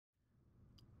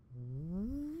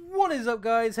What is up,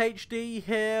 guys? HD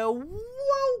here.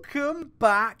 Welcome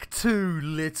back to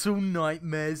Little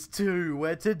Nightmares 2,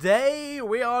 where today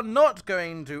we are not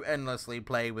going to endlessly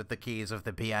play with the keys of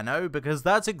the piano, because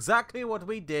that's exactly what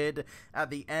we did at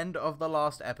the end of the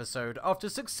last episode after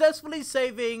successfully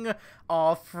saving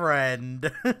our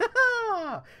friend.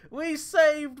 We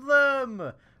saved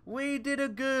them! We did a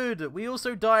good. We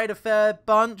also died a fair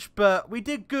bunch, but we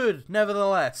did good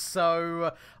nevertheless.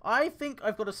 So I think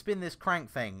I've got to spin this crank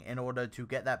thing in order to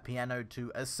get that piano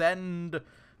to ascend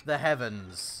the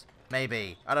heavens.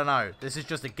 Maybe. I don't know. This is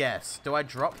just a guess. Do I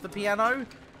drop the piano?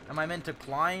 Am I meant to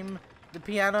climb the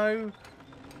piano?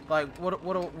 Like,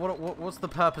 what's the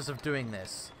purpose of doing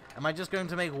this? Am I just going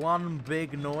to make one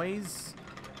big noise?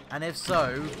 And if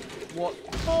so, what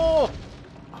for?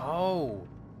 Oh.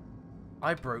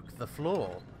 I broke the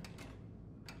floor.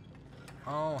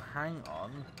 Oh, hang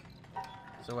on.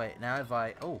 So wait, now if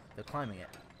I... Oh, they're climbing it.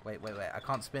 Wait. I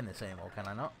can't spin this anymore, can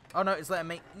I not? Oh, no, it's letting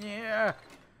me... Yeah,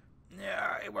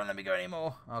 it won't let me go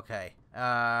anymore. Okay.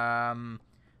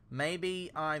 Maybe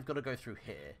I've got to go through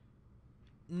here.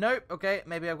 Nope. Okay,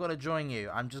 maybe I've got to join you.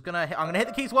 I'm gonna hit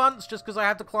the keys once just because I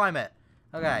have to climb it.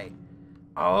 Okay.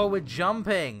 Oh, we're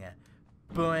jumping.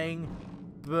 Boing.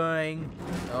 Boing.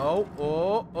 Oh,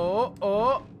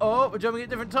 we're jumping at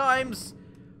different times.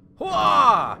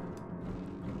 Hwah!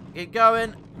 Keep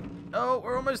going. Oh,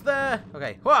 we're almost there.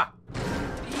 Okay. Hwah!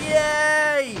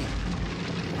 Yay!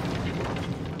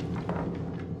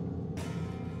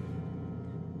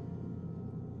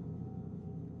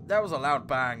 That was a loud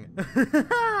bang.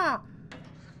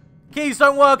 Keys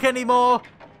don't work anymore.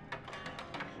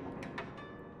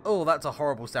 Oh, that's a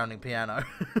horrible sounding piano.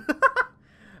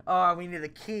 Oh, we need a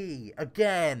key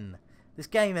again. This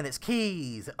game and its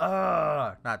keys.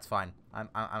 Oh, no, it's fine. I'm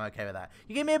okay with that.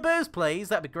 You give me a boost, please.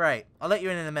 That'd be great. I'll let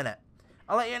you in a minute.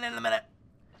 Let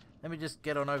me just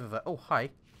get on over there. Oh,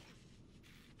 hi.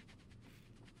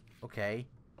 Okay,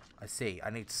 I see.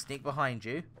 I need to sneak behind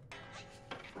you.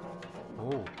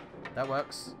 Oh, that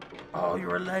works. Oh,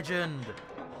 you're a legend.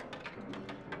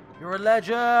 You're a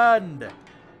legend.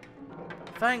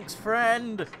 Thanks,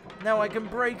 friend. Now I can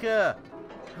break her.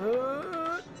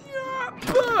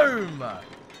 Boom!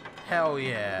 Hell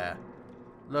yeah.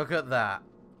 Look at that.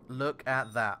 Look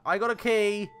at that. I got a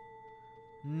key.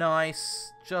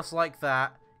 Nice. Just like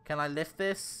that. Can I lift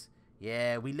this?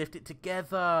 Yeah, we lift it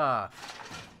together.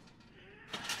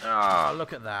 Ah,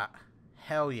 look at that.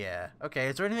 Hell yeah. Okay,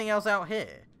 is there anything else out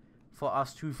here for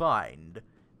us to find?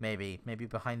 Maybe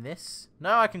behind this?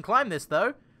 No, I can climb this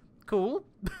though. Cool.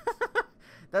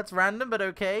 That's random, but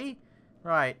okay.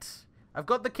 Right. I've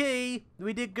got the key.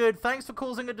 We did good. Thanks for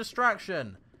causing a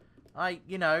distraction.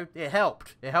 You know, it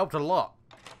helped. It helped a lot.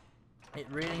 It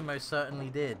really most certainly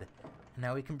did.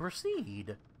 Now we can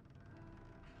proceed.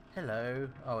 Hello.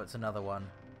 Oh, it's another one.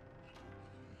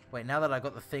 Wait, now that I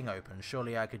got the thing open,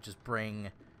 surely I could just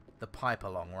bring the pipe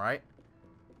along, right?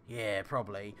 Yeah,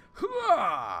 probably.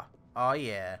 Hooah! Oh,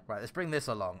 yeah. Right, let's bring this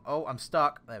along. Oh, I'm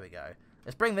stuck. There we go.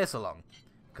 Let's bring this along,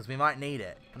 because we might need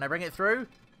it. Can I bring it through?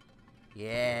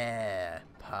 Yeah,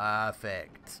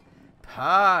 perfect.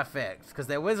 Perfect. Because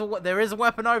there is a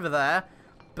weapon over there,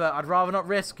 but I'd rather not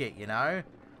risk it, you know?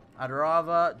 I'd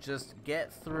rather just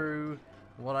get through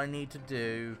what I need to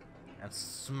do and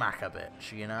smack a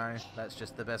bitch, you know? That's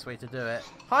just the best way to do it.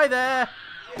 Hi there!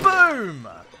 Boom!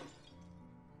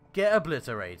 Get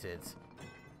obliterated.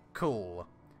 Cool.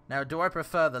 Now, do I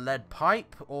prefer the lead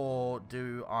pipe, or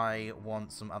do I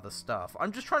want some other stuff?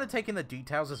 I'm just trying to take in the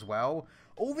details as well.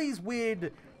 All these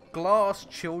weird glass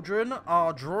children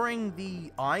are drawing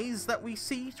the eyes that we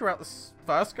see throughout the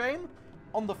first game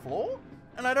on the floor,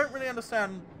 and I don't really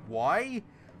understand why.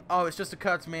 Oh, it's just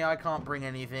occurred to me I can't bring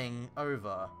anything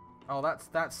over. Oh,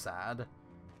 that's sad.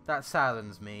 That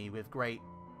saddens me with great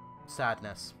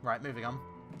sadness. Right, moving on.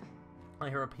 I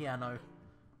hear a piano.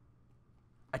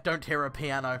 I don't hear a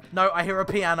piano. No, I hear a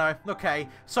piano. Okay,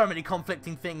 so many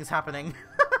conflicting things happening.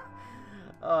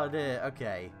 Oh dear,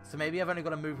 okay. So maybe I've only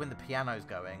got to move when the piano's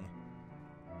going.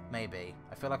 Maybe.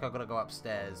 I feel like I've got to go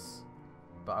upstairs.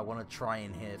 But I want to try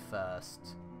in here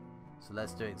first. So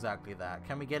let's do exactly that.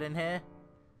 Can we get in here?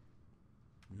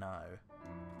 No.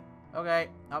 Okay,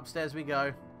 upstairs we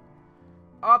go.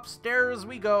 Upstairs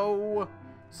we go.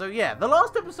 So yeah, the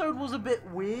last episode was a bit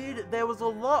weird. There was a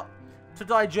lot to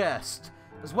digest.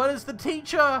 As well as the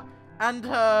teacher and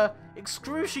her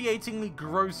excruciatingly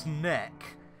gross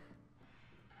neck.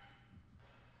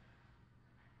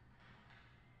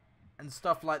 And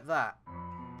stuff like that.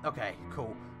 Okay,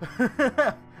 cool.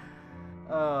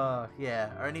 Yeah,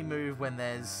 only move when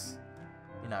there's,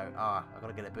 you know, I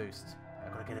gotta get a boost. I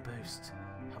gotta get a boost.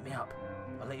 Help me up.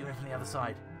 I'll let you in from the other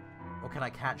side. Or can I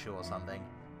catch you or something?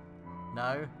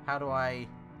 No? How do I...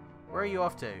 Where are you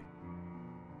off to?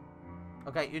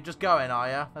 Okay, you're just going, are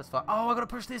you? That's fine. Oh, I gotta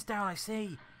push this down, I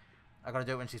see. I gotta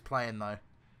do it when she's playing, though.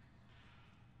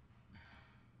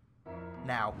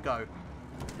 Now, go.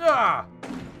 Ah!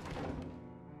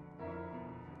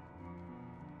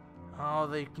 Oh,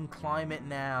 they can climb it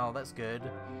now. That's good.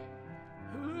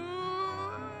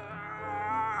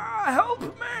 Help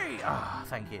me! Ah,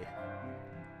 thank you.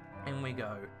 In we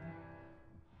go.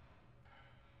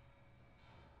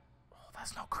 Oh,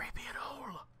 that's not creepy at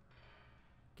all.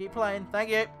 Keep playing. Thank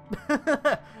you.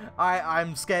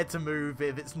 I'm scared to move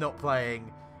if it's not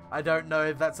playing. I don't know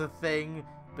if that's a thing,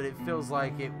 but it feels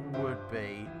like it would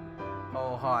be.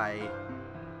 Oh, hi.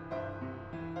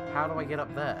 How do I get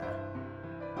up there?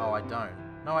 Oh, I don't.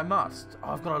 No, I must.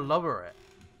 Oh, I've got to lower it.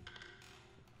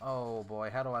 Oh,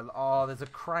 boy. How do I... Oh, there's a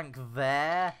crank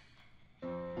there.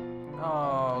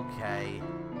 Oh, okay.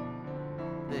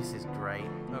 This is great.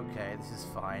 Okay, this is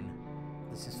fine.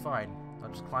 This is fine. I'll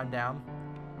just climb down.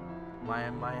 My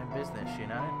own business, you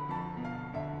know?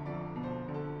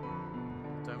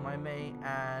 Don't mind me.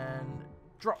 And...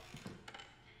 drop.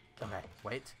 Okay,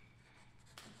 wait.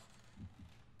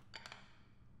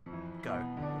 Go.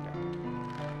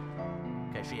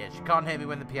 Okay, she can't hear me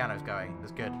when the piano's going.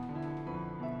 That's good.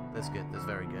 That's good. That's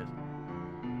very good.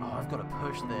 Oh, I've got to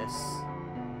push this.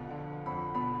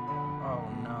 Oh,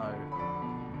 no.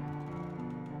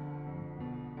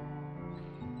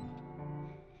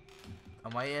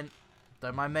 I'm waiting.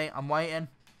 Don't mind me. I'm waiting.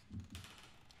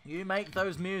 You make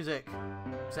those music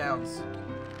sounds.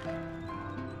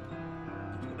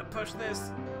 I'm gonna push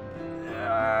this.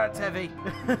 It's heavy.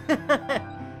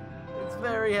 It's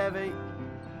very heavy.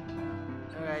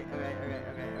 Okay.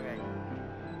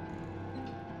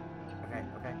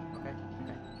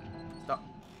 Stop.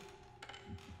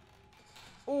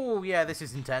 Oh, yeah, this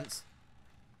is intense.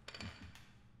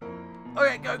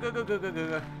 Okay, go.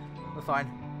 We're fine.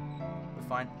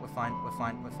 We're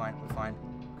fine.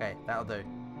 Okay, that'll do.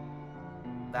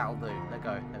 Let go. There we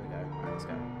go. Right,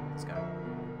 let's go.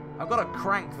 I've got to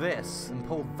crank this and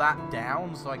pull that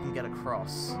down so I can get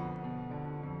across.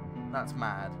 That's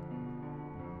mad.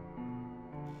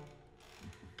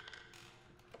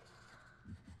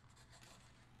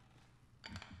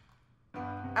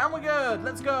 And we're good.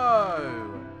 Let's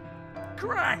go.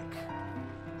 Crank.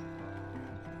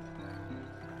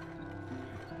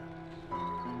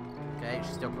 Okay,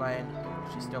 she's still playing.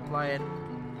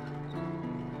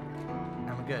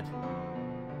 And we're good.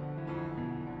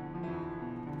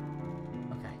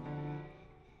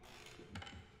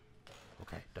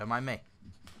 Okay, don't mind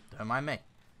me.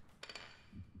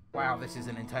 Wow, this is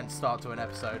an intense start to an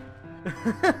episode.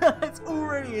 It's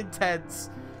already intense.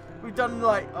 We've done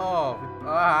like,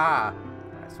 Right,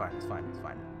 it's fine.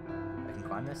 I can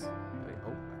climb this. Oh, I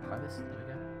can climb this. There we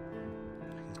go. I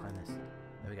can climb this.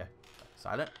 There we go.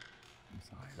 Silent.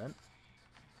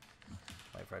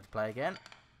 Wait for it to play again.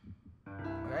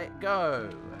 Okay, go.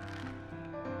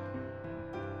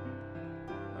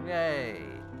 Okay.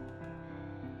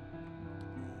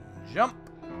 Jump.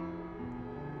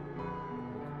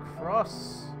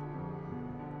 Cross.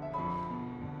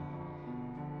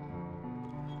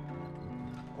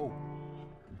 Oh.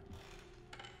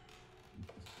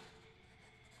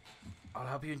 I'll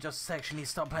help you in just a sec. She needs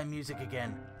to start playing music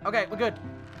again. Okay, we're good.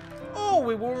 Oh,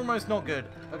 we were almost not good.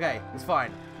 Okay, it's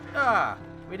fine. Ah,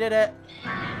 we did it.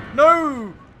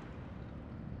 No!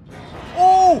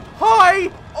 Oh,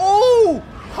 hi! Oh,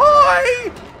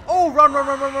 hi! Oh, run.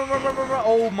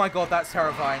 Oh my god, that's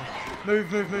terrifying.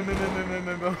 Move.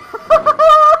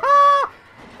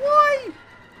 Why?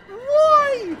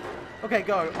 Okay,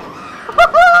 go.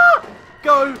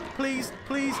 Go, please.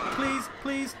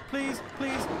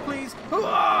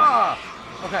 Ah!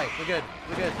 Okay, we're good.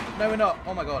 No, we're not.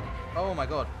 Oh my god.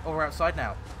 Oh, we're outside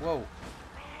now. Whoa.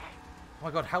 Oh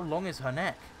my god, how long is her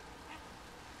neck?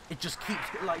 It just keeps,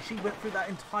 like, she went through that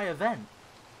entire vent.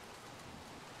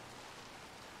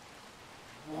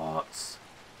 What?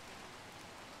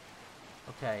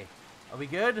 Okay. Are we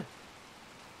good?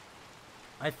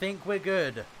 I think we're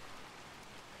good.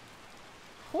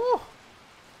 Whew.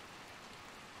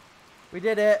 We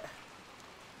did it.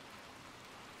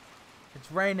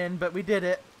 It's raining, but we did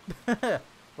it.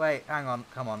 Wait, hang on.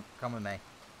 Come with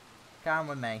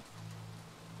me.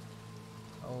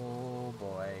 Oh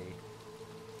boy.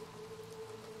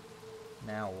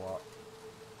 Now what?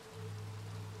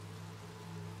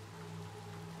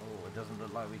 Oh, it doesn't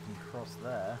look like we can cross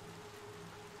there.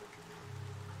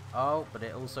 Oh, but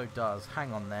it also does.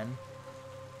 Hang on then.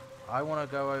 I want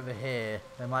to go over here.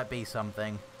 There might be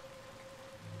something.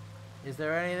 Is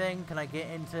there anything? Can I get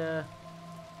into...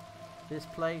 This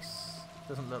place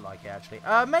doesn't look like it, actually.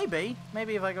 Maybe.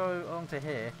 Maybe if I go along to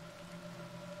here.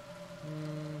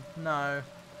 No.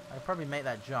 I'd probably make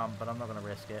that jump, but I'm not going to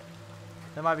risk it.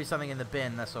 There might be something in the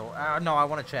bin, that's all. No, I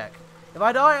want to check. If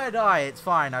I die, I die. It's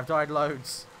fine. I've died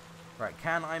loads. Right,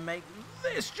 can I make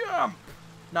this jump?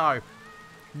 No.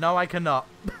 No, I cannot.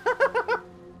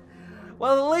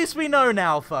 Well, at least we know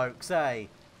now, folks, eh?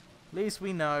 At least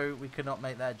we know we could not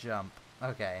make that jump.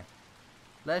 Okay.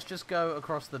 Let's just go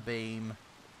across the beam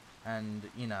and,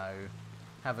 you know,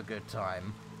 have a good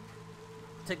time.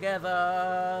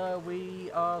 Together,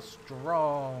 we are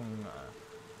strong.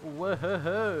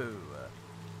 Woohoo!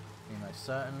 We most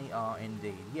certainly are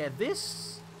indeed. Yeah,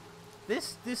 this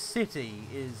city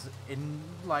is in,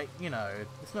 like, you know,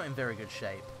 it's not in very good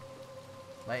shape.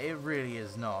 Like, it really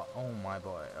is not. Oh my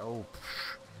boy. Oh,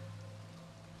 psh.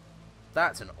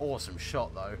 That's an awesome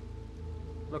shot, though.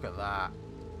 Look at that.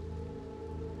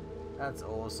 That's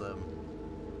awesome.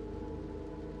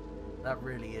 That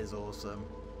really is awesome.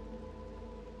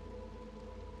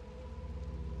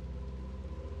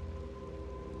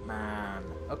 Man.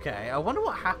 Okay, I wonder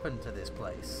what happened to this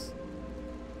place.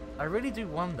 I really do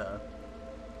wonder.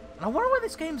 And I wonder where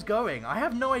this game's going. I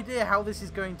have no idea how this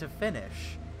is going to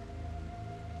finish.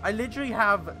 I literally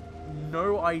have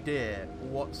no idea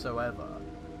whatsoever.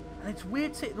 And it's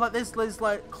weird to, like, there's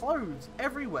like clothes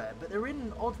everywhere, but they're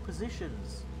in odd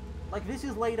positions. Like, this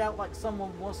is laid out like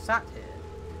someone was sat here,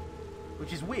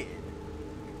 which is weird.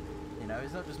 You know,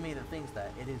 it's not just me that thinks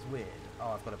that, it is weird.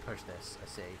 Oh, I've got to push this, I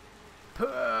see.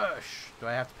 Push! Do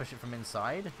I have to push it from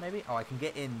inside, maybe? Oh, I can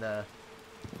get in the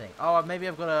thing. Oh, maybe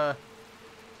I've got to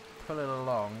pull it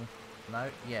along. No?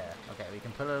 Yeah. Okay, we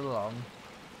can pull it along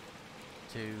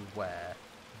to where?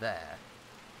 There.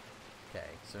 Okay,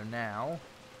 so now,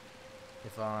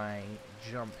 if I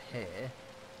jump here,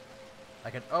 I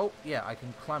can, oh, yeah, I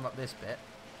can climb up this bit,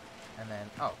 and then,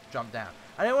 oh, jump down.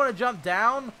 I didn't want to jump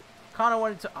down, kind of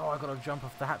wanted to, oh, I've got to jump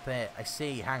off that bit. I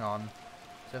see, hang on.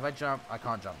 So if I jump, I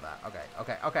can't jump that.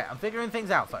 Okay, I'm figuring things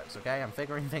out, folks, okay? I'm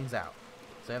figuring things out.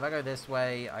 So if I go this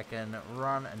way, I can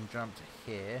run and jump to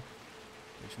here,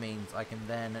 which means I can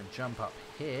then jump up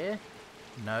here.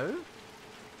 No?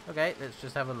 Okay, let's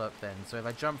just have a look then. So if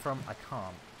I jump from, I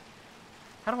can't.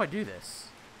 How do I do this?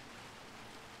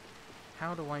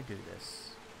 How do I do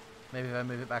this? Maybe if I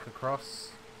move it back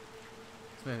across.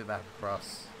 Let's move it back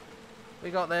across. We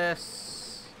got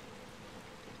this.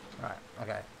 Right,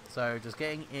 okay. So, does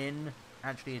getting in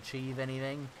actually achieve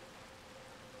anything?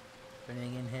 Is there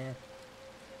anything in here?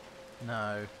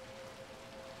 No.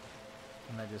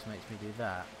 And that just makes me do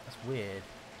that. That's weird.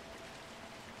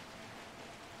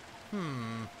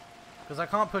 Because I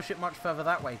can't push it much further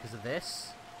that way because of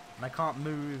this. And I can't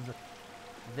move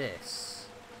this.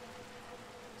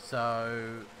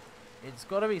 So, it's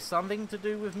got to be something to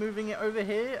do with moving it over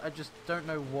here. I just don't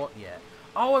know what yet.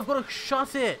 Oh, I've got to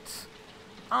shut it!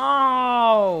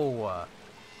 Oh!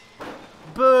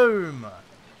 Boom!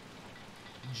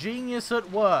 Genius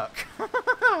at work.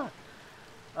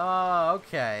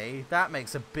 Okay. That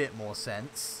makes a bit more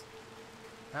sense.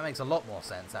 That makes a lot more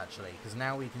sense, actually. Because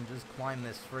now we can just climb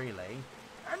this freely.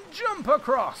 And jump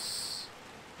across!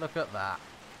 Look at that.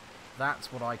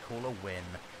 That's what I call a win.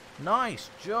 Nice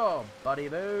job, buddy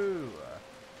boo!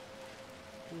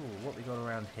 Ooh, what we got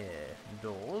around here?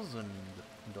 Doors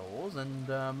and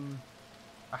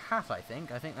a hat, I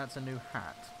think. I think that's a new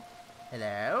hat.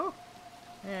 Hello?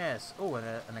 Yes. Oh, and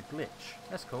a glitch.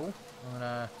 That's cool.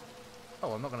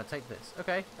 Oh, I'm not gonna take this.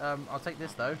 Okay. I'll take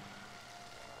this though.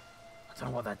 I don't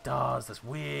know what that does. That's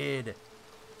weird.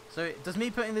 So, does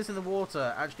me putting this in the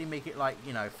water actually make it, like,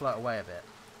 you know, float away a bit?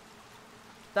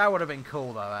 That would have been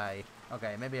cool though, eh?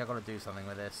 Okay, maybe I gotta do something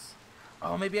with this.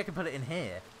 Oh, maybe I can put it in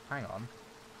here. Hang on.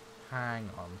 Hang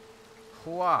on.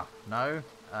 Hua! No.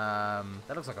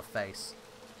 That looks like a face.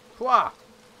 Hua!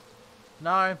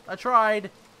 No, I tried.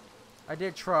 I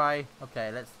did try.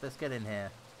 Okay, let's get in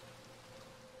here.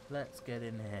 Let's get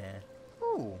in here.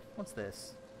 Ooh, what's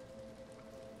this?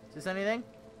 Is this anything?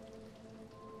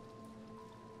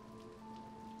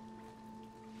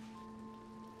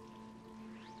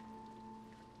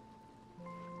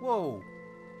 Whoa.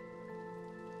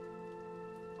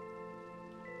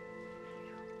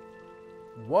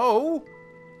 Whoa!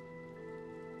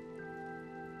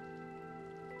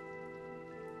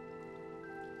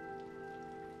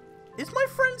 Is my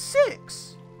friend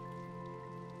 6?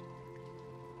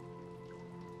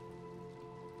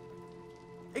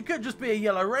 It could just be a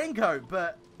yellow raincoat,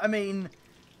 but, I mean,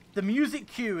 the music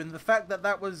cue and the fact that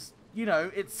that was, you know,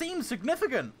 it seems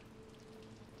significant.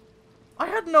 I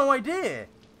had no idea.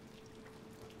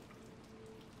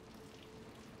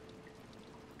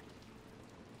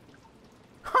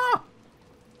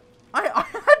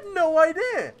 no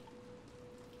idea.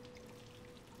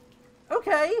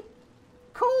 Okay.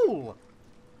 Cool.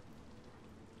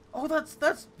 Oh,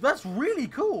 that's really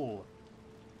cool.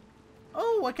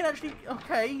 Oh, I can actually...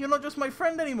 Okay, you're not just my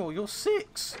friend anymore. You're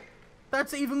 6.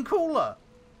 That's even cooler.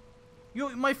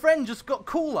 My friend just got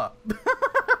cooler.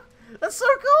 That's so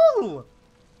cool.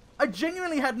 I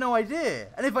genuinely had no idea.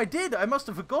 And if I did, I must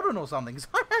have forgotten or something. Because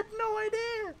I had no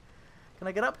idea. Can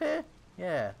I get up here?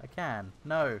 Yeah, I can.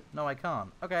 No, I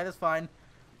can't. Okay, that's fine.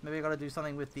 Maybe I gotta do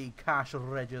something with the cash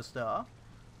register.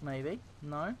 Maybe.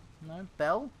 No.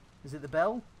 Bell? Is it the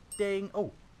bell? Ding.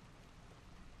 Oh.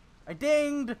 I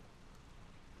dinged.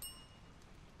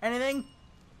 Anything?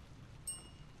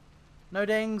 No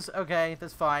dings? Okay,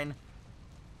 that's fine.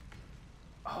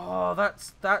 Oh,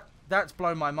 that's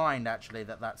blown my mind, actually,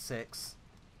 that's 6.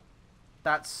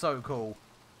 That's so cool.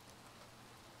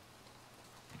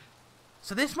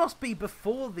 So this must be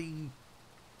before the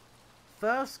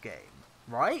first game,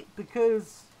 right?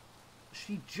 Because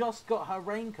she just got her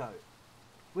raincoat.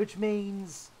 Which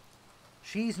means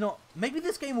she's not... Maybe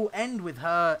this game will end with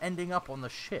her ending up on the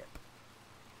ship.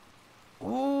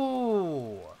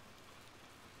 Ooh.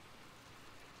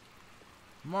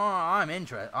 I'm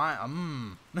interested.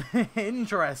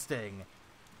 Interesting.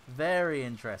 Very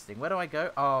interesting. Where do I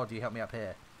go? Oh, do you help me up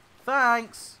here?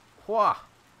 Thanks. Whoa.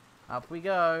 Up we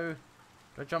go.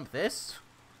 Do I jump this?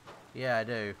 Yeah, I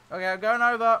do. Okay, I'm going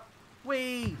over.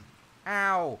 Whee!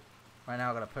 Ow. Right now,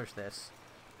 I'm going to push this.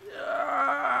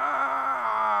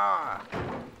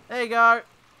 There you go.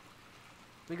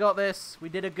 We got this. We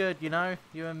did a good, you know?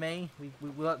 You and me. We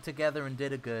worked together and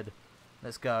did a good.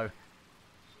 Let's go.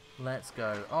 Let's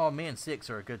go. Oh, me and 6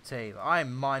 are a good team.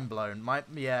 I'm mind blown.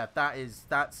 Yeah,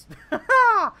 that's...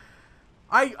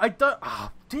 I don't...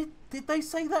 Oh, did they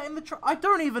say that in the... I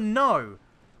don't even know.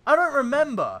 I don't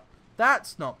remember.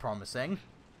 That's not promising.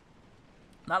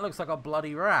 That looks like a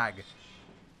bloody rag.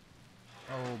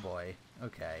 Oh, boy.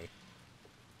 Okay.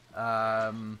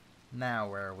 Now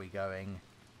where are we going?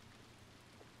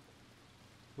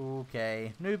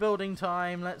 Okay. New building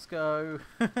time. Let's go.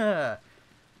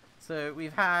 So,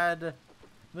 we've had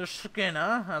the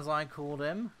Skinner, as I called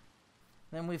him.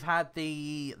 Then we've had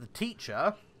the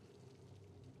teacher.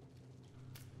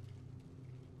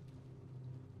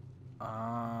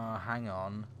 Hang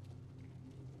on.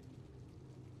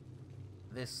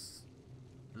 This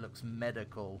looks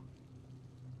medical.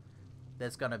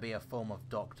 There's gonna be a form of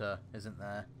doctor, isn't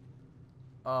there?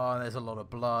 Oh, there's a lot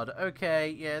of blood. Okay,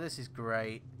 yeah, this is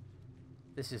great.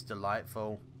 This is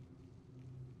delightful.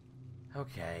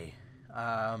 Okay.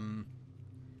 I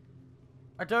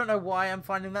don't know why I'm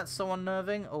finding that so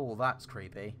unnerving. Oh, that's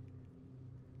creepy.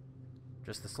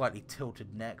 Just the slightly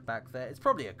tilted neck back there. It's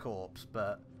probably a corpse,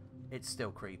 but it's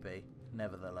still creepy,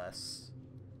 nevertheless.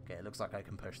 Okay, it looks like I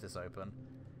can push this open.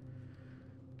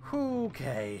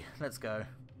 Okay, let's go.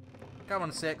 Come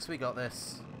on, 6, we got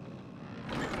this.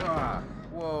 Ah,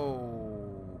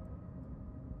 whoa.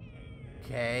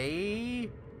 Okay.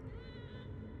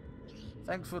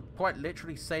 Thanks for quite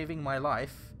literally saving my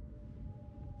life.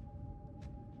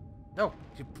 Oh,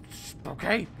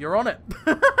 okay, you're on it.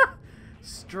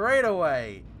 Straight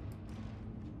away.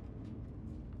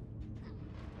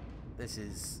 This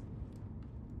is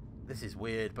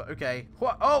weird, but okay.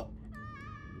 What? Oh!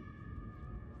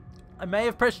 I may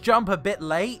have pressed jump a bit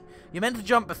late. You're meant to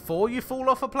jump before you fall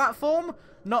off a platform,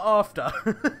 not after.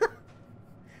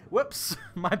 Whoops,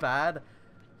 my bad.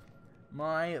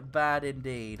 My bad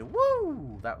indeed.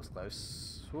 Woo! That was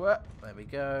close. There we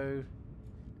go.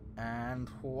 And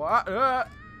what?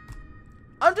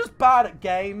 I'm just bad at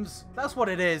games. That's what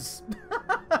it is.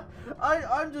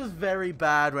 I'm just very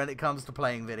bad when it comes to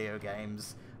playing video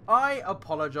games. I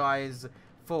apologize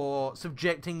for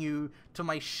subjecting you to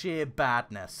my sheer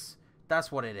badness.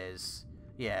 That's what it is.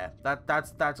 Yeah,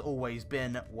 that's always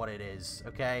been what it is,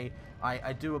 okay?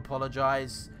 I do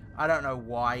apologize. I don't know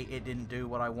why it didn't do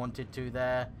what I wanted to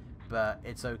there, but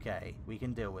it's okay. We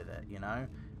can deal with it, you know?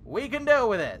 We can deal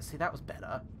with it! See, that was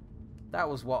better. That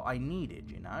was what I needed,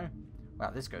 you know?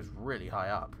 Wow, this goes really high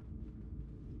up.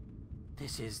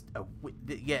 This is a...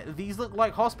 Yeah, these look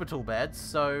like hospital beds,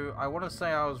 so I want to say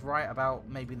I was right about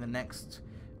maybe the next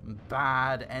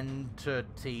bad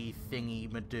entity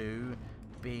thingy-madoo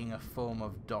being a form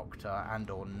of doctor and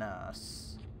or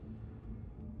nurse.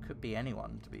 Could be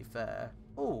anyone, to be fair.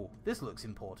 Oh, this looks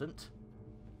important.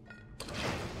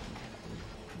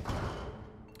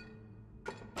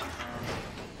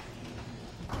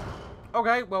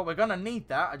 Okay, well, we're gonna need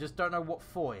that. I just don't know what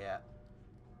for yet.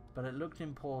 But it looked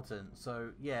important. So,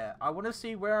 yeah. I want to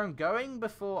see where I'm going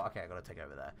before... Okay, I gotta take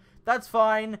over there. That's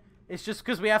fine. It's just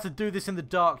because we have to do this in the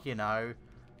dark, you know.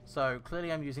 So,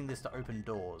 clearly I'm using this to open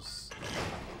doors.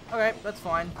 Okay, that's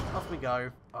fine. Off we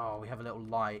go. Oh, we have a little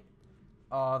light.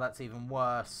 Oh, that's even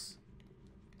worse.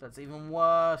 That's even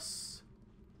worse.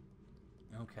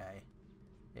 Okay.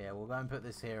 Yeah, we'll go and put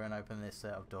this here and open this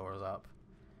set of doors up.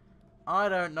 I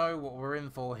don't know what we're in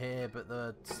for here, but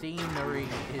the scenery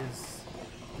is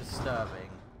disturbing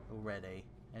already.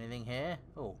 Anything here?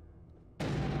 Oh.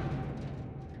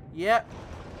 Yep.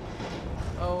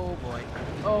 Oh boy.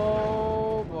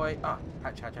 Oh boy. Ah,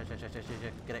 hatch. Get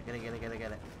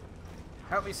it.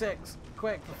 Help me, Six.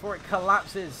 Quick, before it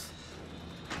collapses.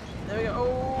 There we go.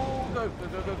 Oh,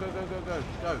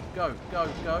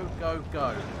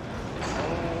 go.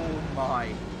 Oh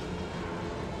my.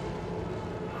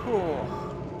 Whew.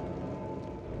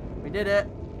 We did it.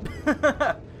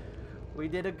 We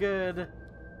did a good.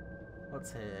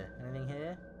 What's here? Anything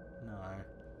here? No.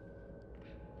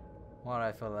 Why do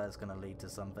I feel that's going to lead to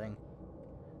something?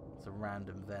 It's a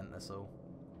random vent, that's all.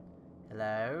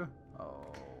 Hello?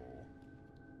 Oh.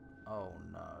 Oh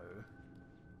no.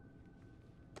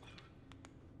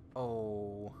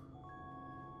 Oh.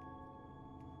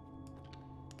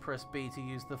 Press B to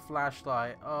use the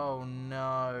flashlight. Oh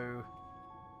no.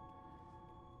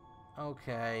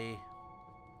 Okay.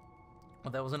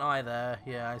 Well, there was an eye there.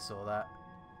 Yeah, I saw that.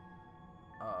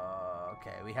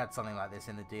 Okay, we had something like this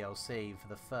in the DLC for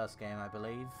the first game, I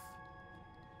believe.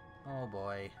 Oh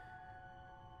boy.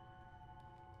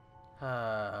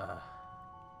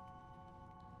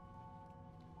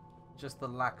 Just the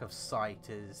lack of sight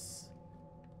is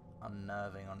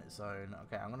unnerving on its own.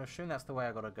 Okay, I'm going to assume that's the way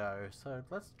I got to go. So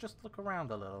let's just look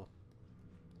around a little.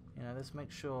 You know, let's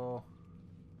make sure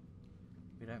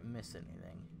we don't miss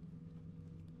anything.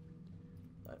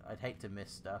 I'd hate to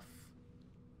miss stuff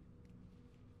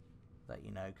that,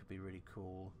 you know, could be really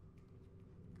cool.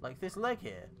 Like this leg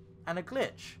here. And a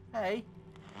glitch. Hey.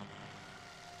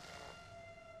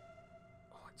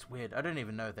 Oh, it's weird. I don't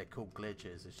even know if they're called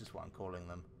glitches. It's just what I'm calling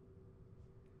them.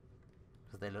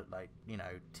 Because they look like, you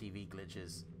know, TV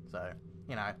glitches. So,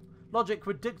 you know, logic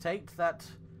would dictate that...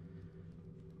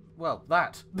 Well,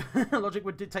 that. Logic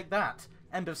would dictate that.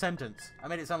 End of sentence. I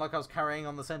made it sound like I was carrying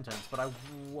on the sentence, but I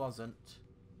wasn't.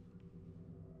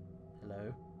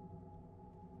 Hello?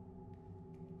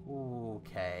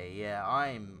 Okay, yeah,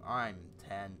 I'm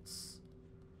tense.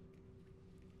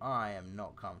 I am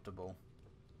not comfortable.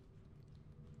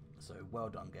 So, well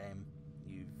done, game.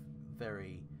 You've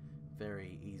very,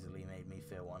 very easily made me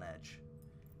feel on edge.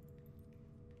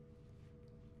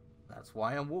 That's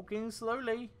why I'm walking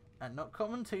slowly and not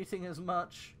commentating as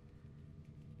much.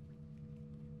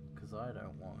 Because I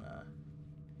don't want to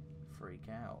freak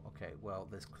out. Okay, well,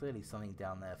 there's clearly something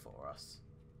down there for us.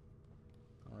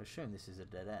 I'm going to assume this is a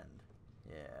dead end.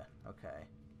 Yeah, okay.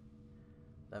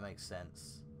 That makes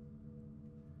sense.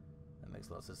 That makes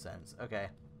lots of sense. Okay,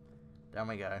 down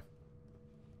we go.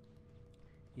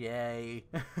 Yay.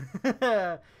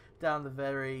 Down the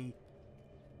very...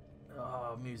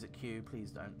 Oh, music cue,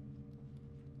 please don't.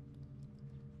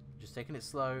 Just taking it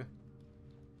slow.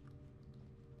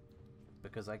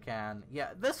 Because I can. Yeah,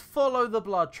 let's follow the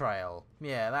blood trail.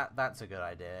 Yeah, that's a good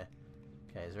idea.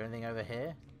 Okay, is there anything over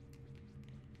here?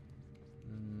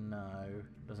 No,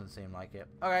 doesn't seem like it.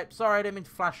 Okay, sorry, I didn't mean to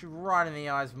flash you right in the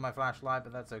eyes with my flashlight,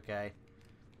 but that's okay.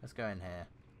 Let's go in here.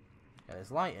 Okay,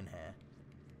 there's light in here.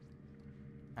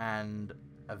 And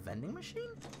a vending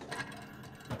machine?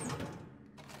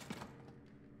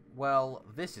 Well,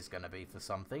 this is going to be for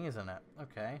something, isn't it?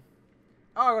 Okay.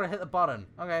 Oh, I got to hit the button.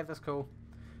 Okay, that's cool.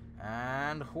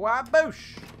 And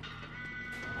whaboosh!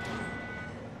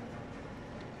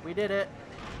 We did it.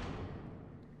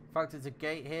 In fact, it's a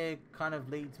gate here. Kind of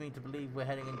leads me to believe we're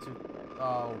heading into...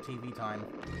 Oh, TV time.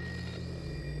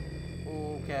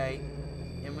 Okay.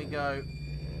 In we go.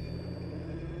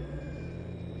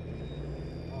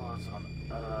 What on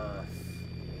earth?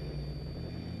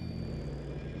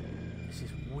 This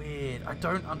is weird. I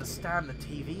don't understand the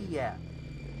TV yet.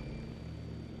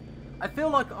 I feel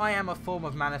like I am a form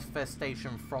of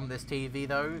manifestation from this TV,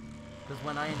 though. Because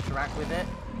when I interact with it,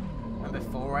 and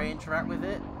before I interact with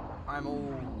it, I'm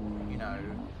all, you know,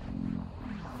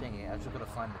 thingy. I've just got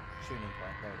to find the tuning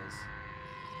point. There it is.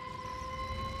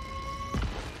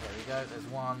 There we go. There's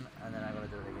one, and then I've got to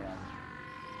do it again.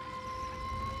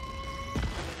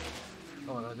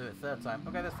 Oh, I've got to do it a third time.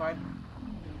 Okay, that's fine.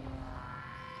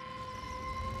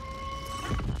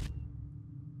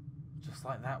 Just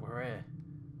like that, we're here.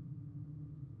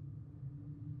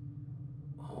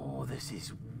 Oh, this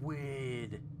is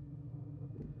weird.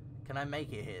 Can I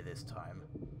make it here this time?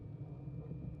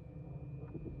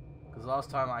 Because last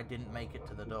time I didn't make it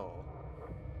to the door.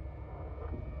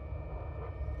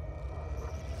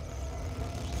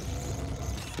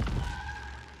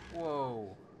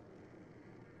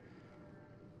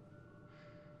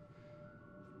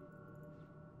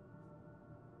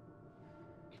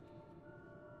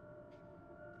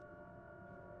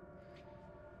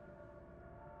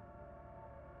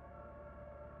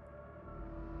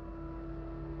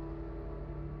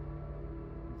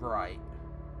 Right.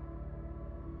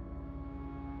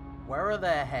 Where are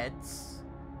their heads?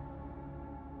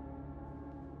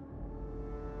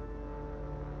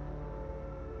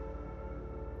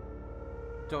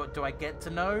 Do I get to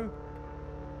know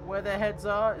where their heads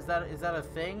are? Is that a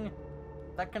thing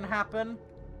that can happen?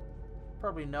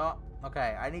 Probably not.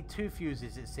 Okay, I need 2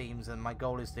 fuses it seems, and my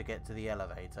goal is to get to the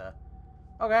elevator.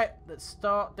 Okay, let's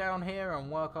start down here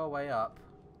and work our way up.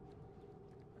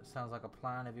 That sounds like a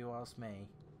plan if you ask me.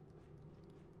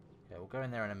 Okay, we'll go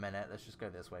in there in a minute. Let's just go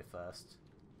this way first.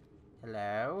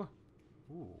 Hello?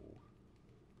 Ooh.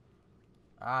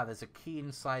 Ah, there's a key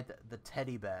inside the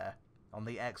teddy bear on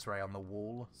the x-ray on the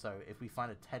wall. So if we find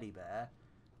a teddy bear,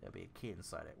 there'll be a key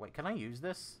inside it. Wait, can I use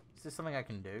this? Is this something I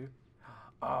can do?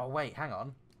 Oh, wait, hang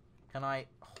on. Can I...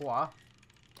 Hua?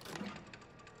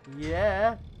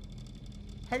 Yeah.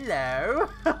 Hello.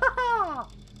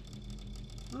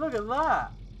 Look at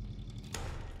that.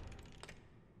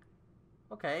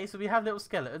 Okay, so we have little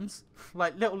skeletons.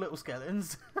 Like, little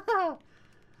skeletons. Oh,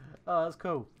 that's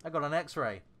cool. I got an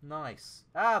x-ray. Nice.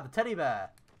 Ah, the teddy bear.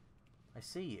 I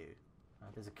see you.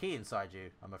 There's a key inside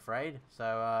you, I'm afraid. So,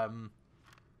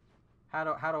 how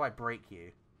do I break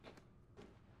you?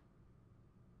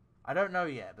 I don't know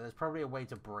yet, but there's probably a way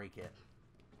to break it.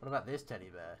 What about this teddy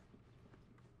bear?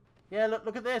 Yeah,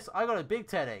 look at this. I got a big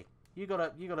teddy. You got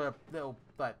a little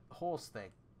like horse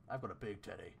thing. I've got a big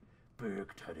teddy.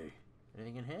 Big teddy.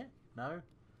 Anything in here? No.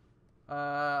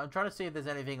 I'm trying to see if there's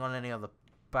anything on any other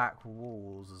back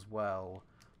walls as well.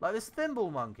 Like this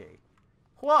thimble monkey.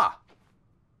 Hua!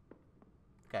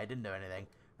 Okay, didn't do anything.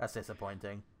 That's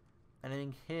disappointing.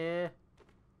 Anything here?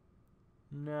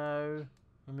 No.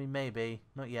 I mean, maybe.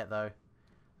 Not yet, though.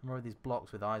 More of these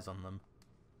blocks with eyes on them.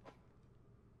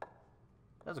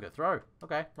 That was a good throw.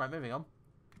 Okay, right, moving on.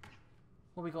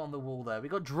 What we got on the wall there? We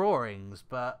got drawings,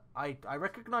 but I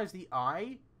recognise the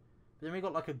eye. But then we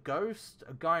got like a ghost,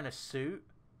 a guy in a suit,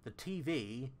 the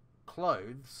TV,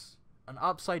 clothes, an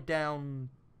upside down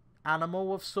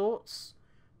animal of sorts,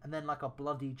 and then like a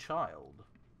bloody child.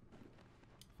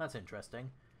 That's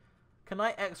interesting. Can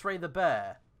I x-ray the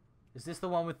bear? Is this the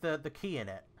one with the key in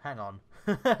it? Hang on.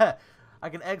 I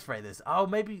can x-ray this. Oh,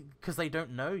 maybe because they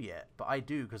don't know yet, but I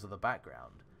do because of the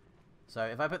background. So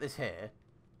if I put this here,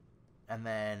 and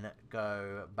then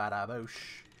go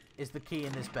bada-boosh, is the key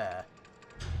in this bear?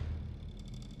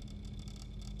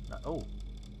 No, oh.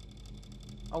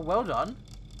 Oh, well done.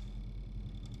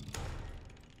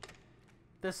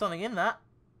 There's something in that.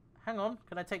 Hang on,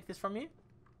 can I take this from you?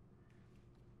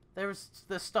 There's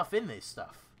stuff in this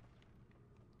stuff.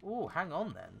 Ooh, hang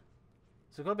on then.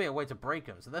 So there's got to be a way to break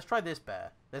them. So let's try this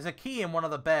bear. There's a key in one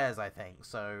of the bears, I think.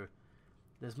 So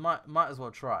there's might as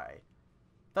well try.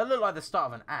 That looked like the start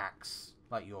of an axe,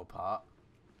 like your part.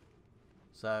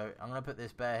 So I'm gonna put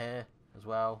this bear here as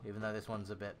well, even though this one's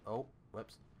a bit. Oh,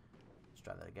 whoops. Let's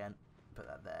try that again. Put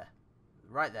that there,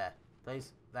 right there,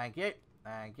 please. Thank you,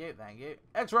 thank you, thank you.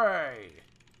 X-ray.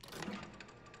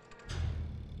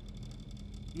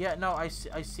 Yeah, no, I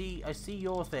see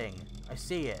your thing. I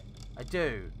see it. I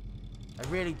do. I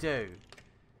really do.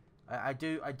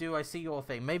 I see your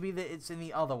thing. Maybe it's in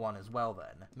the other one as well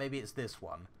then. Maybe it's this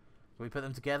one. Can we put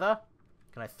them together?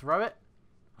 Can I throw it?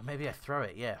 Or maybe I throw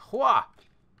it, yeah. Hua!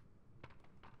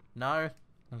 No?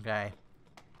 Okay.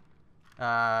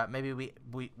 Maybe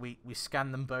we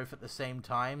scan them both at the same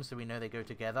time so we know they go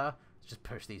together. Let's just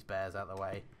push these bears out of the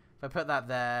way. If I put that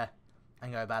there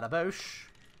and go bada boosh.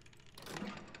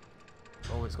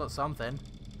 Oh, it's got something.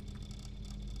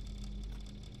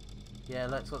 Yeah,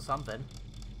 look, it's got something.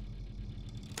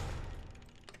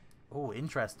 Oh,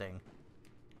 interesting.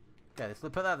 Okay, let's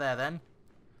put that there then.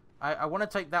 I want to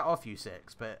take that off you,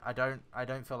 Six, but I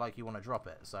don't feel like you want to drop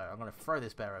it, so I'm gonna throw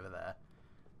this bear over there.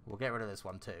 We'll get rid of this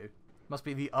one too. Must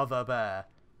be the other bear,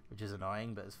 which is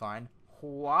annoying, but it's fine.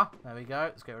 Hua, there we go.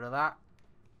 Let's get rid of that,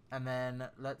 and then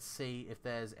let's see if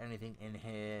there's anything in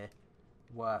here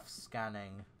worth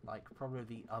scanning, like probably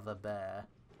the other bear.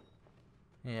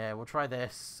 Yeah, we'll try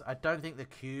this. I don't think the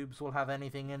cubes will have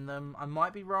anything in them. I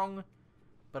might be wrong,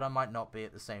 but I might not be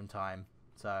at the same time.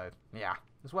 So, yeah,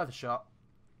 it's worth a shot.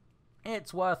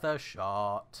 It's worth a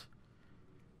shot.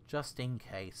 Just in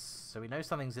case. So we know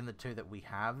something's in the two that we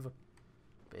have,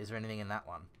 but is there anything in that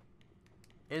one?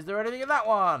 Is there anything in that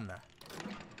one?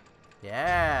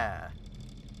 Yeah.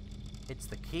 It's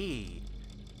the key.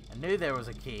 I knew there was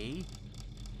a key.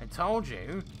 I told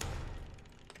you.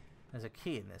 There's a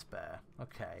key in this bear.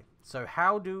 Okay. So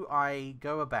how do I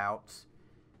go about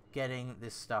getting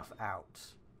this stuff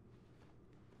out?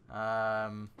 Yeah,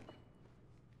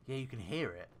 you can hear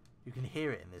it. You can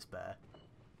hear it in this bear.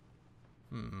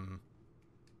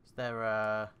 Is there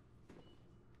a...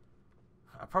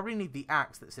 I probably need the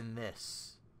axe that's in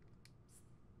this.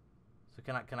 So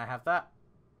can I have that?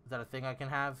 Is that a thing I can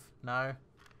have? No.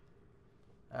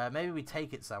 Maybe we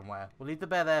take it somewhere. We'll leave the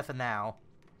bear there for now.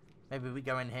 Maybe we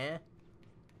go in here.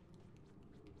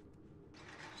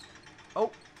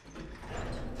 Oh!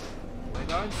 We're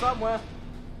going somewhere.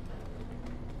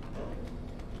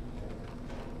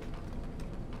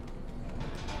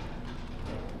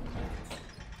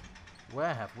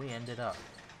 Where have we ended up?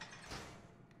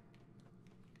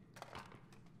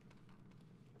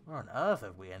 Where on earth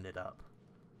have we ended up?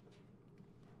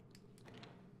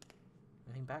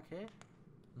 Anything back here?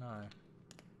 No.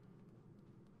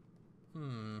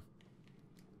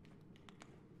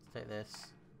 Let's take this.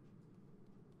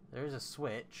 There is a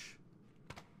switch.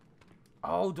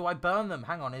 Oh, do I burn them?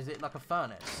 Hang on, is it like a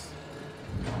furnace?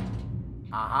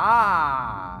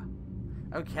 Aha!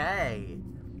 Okay.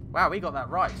 Wow, we got that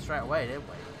right straight away, didn't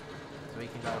we? So we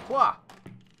can go, wha!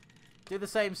 Do the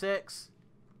same 6.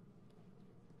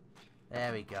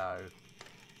 There we go.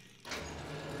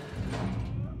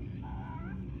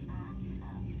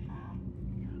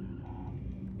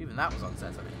 Even that was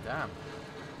unsettling, damn.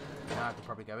 Now I could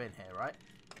probably go in here, right?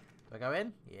 Do I go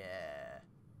in? Yeah.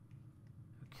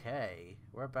 Okay.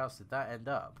 Whereabouts did that end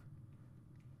up?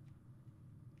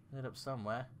 Ended up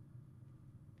somewhere.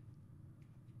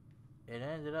 It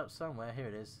ended up somewhere. Here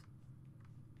it is.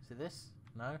 Is it this?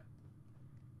 No?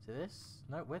 Is it this?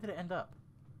 No, where did it end up?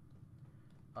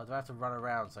 Oh, do I have to run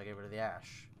around so I get rid of the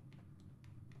ash?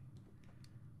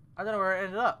 I don't know where it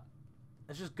ended up.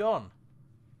 It's just gone.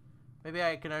 Maybe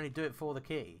I can only do it for the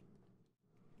key.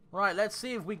 Right, let's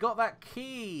see if we got that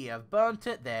key. I've burnt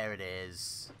it. There it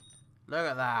is. Look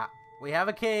at that. We have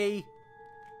a key.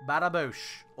 Bada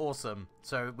boosh. Awesome.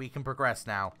 So we can progress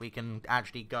now. We can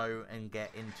actually go and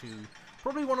get into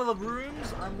probably one of the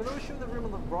rooms. I'm going to show the room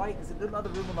on the right because it looked like the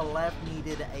room on the left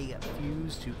needed a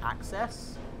fuse to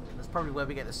access. That's probably where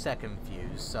we get the second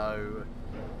fuse. So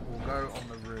we'll go on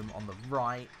the room on the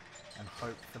right and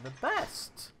hope for the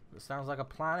best. That sounds like a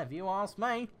plan if you ask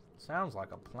me. Sounds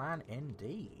like a plan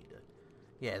indeed.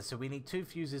 Yeah, so we need 2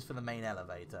 fuses for the main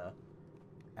elevator.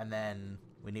 And then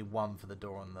we need 1 for the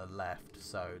door on the left.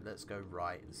 So let's go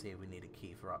right and see if we need a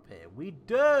key for up here. We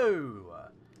do!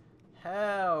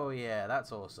 Hell yeah,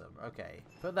 that's awesome. Okay,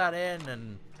 put that in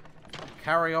and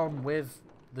carry on with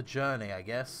the journey, I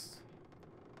guess.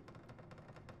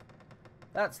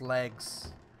 That's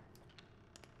legs.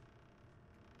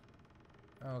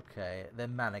 Okay, they're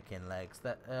mannequin legs.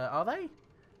 That are they?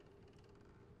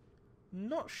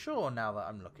 Not sure now that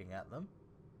I'm looking at them.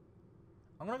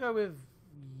 I'm gonna go with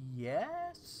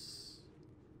yes.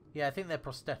 Yeah, I think they're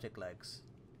prosthetic legs.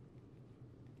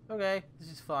 Okay, this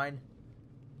is fine.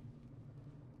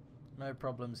 No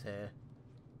problems here.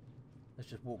 Let's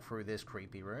just walk through this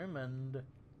creepy room and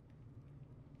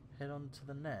head on to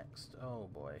the next. Oh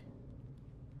boy.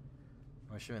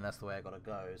 I'm assuming that's the way I gotta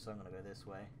go, so I'm gonna go this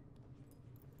way.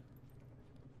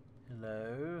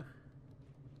 Hello.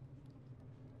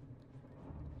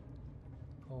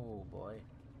 Oh boy.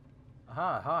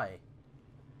 Aha, hi.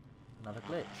 Another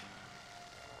glitch.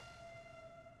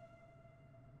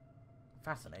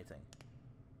 Fascinating.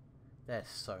 There's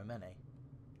so many.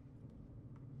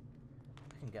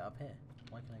 I can get up here.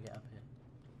 Why can I get up here?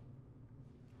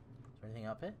 Is there anything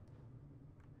up here?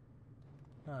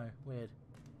 No, weird.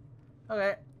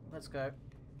 Okay, let's go.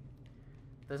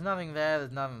 There's nothing there,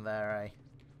 there's nothing there, eh?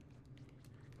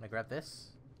 Can I grab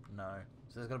this? No.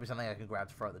 So there's got to be something I can grab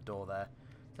to throw at the door there.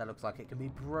 That looks like it can be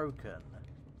broken.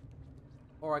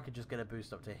 Or I could just get a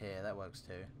boost up to here. That works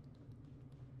too.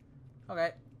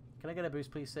 Okay. Can I get a boost,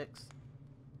 please, 6?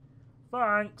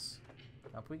 Thanks.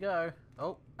 Up we go.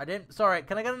 Oh, I didn't. Sorry.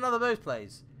 Can I get another boost,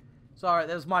 please? Sorry,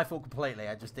 that was my fault completely.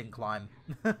 I just didn't climb.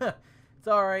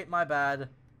 Sorry, my bad.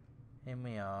 Here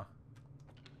we are.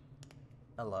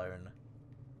 Alone.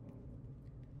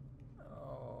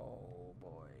 Oh,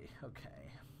 boy. Okay.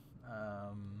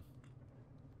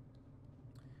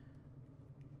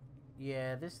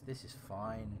 Yeah, this is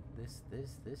fine. This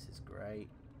is great.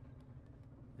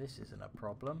 This isn't a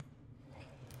problem.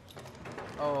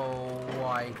 Oh,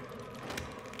 why?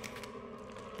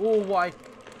 Oh, why?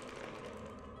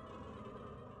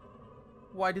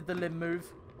 Why did the limb move?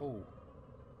 Oh.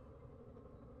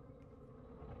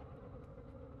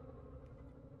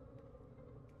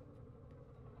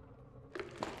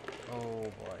 Oh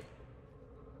boy.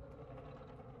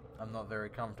 I'm not very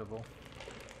comfortable.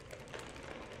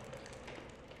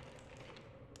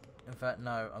 In fact,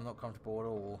 no, I'm not comfortable at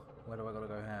all. Where do I gotta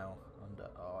go now? Under.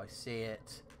 Oh, I see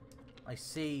it. I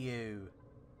see you.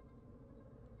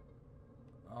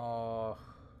 Oh.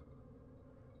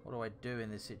 What do I do in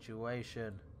this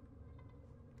situation?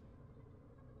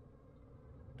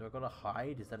 Do I gotta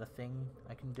hide? Is that a thing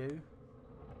I can do?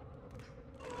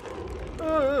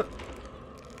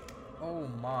 Oh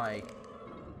my.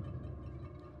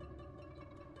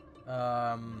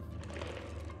 Oh.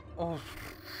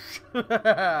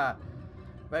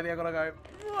 Maybe I gotta go.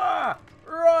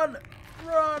 Run!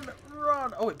 Run!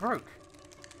 Run! Oh, it broke.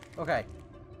 Okay.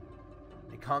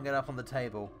 It can't get up on the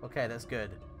table. Okay, that's good.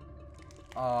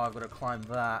 Oh, I've got to climb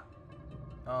that.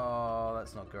 Oh,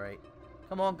 that's not great.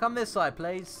 Come on, come this side,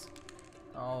 please.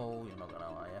 Oh, you're not gonna,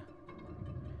 are you?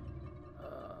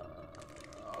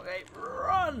 Okay,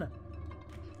 run!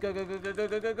 Go, go, go, go, go,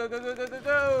 go, go, go, go, go, go, go,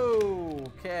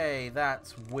 go! Okay,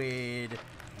 that's weird.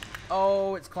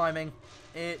 Oh, it's climbing.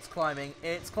 It's climbing.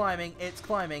 It's climbing. It's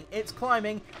climbing. It's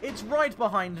climbing. It's right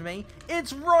behind me.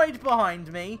 It's right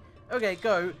behind me. Okay,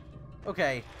 go.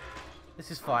 Okay.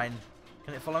 This is fine.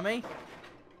 Can it follow me?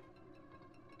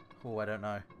 Oh, I don't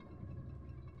know.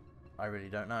 I really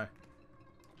don't know.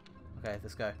 Okay,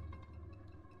 let's go.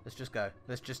 Let's just go.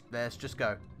 Let's just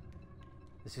go.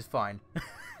 This is fine.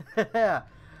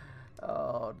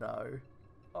 Oh no.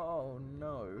 Oh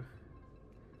no.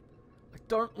 I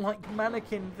don't like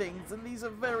mannequin things, and these are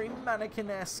very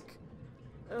mannequin-esque.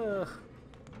 Ugh.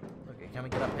 Okay, can we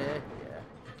get up here? Yeah.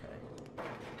 Okay.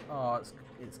 Oh,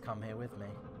 it's come here with me.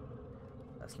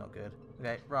 That's not good.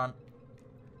 Okay, run.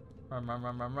 Run, run,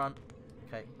 run, run, run.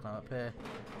 Okay, climb up here.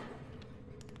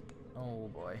 Oh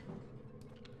boy.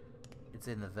 It's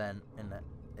in the vent, isn't it?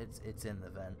 It's in the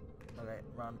vent. Okay,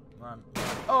 run, run.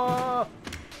 Oh!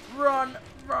 Run,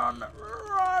 run,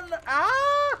 run!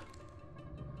 Ah!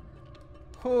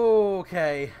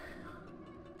 Okay.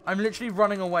 I'm literally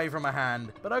running away from a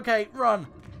hand. But okay, run!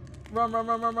 Run, run,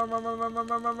 run, run, run, run, run, run,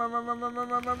 run, run, run, run, run, run,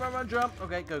 run, run, run, run, jump!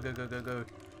 Okay, go, go, go, go, go.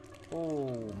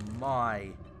 Oh my.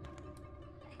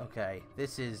 Okay,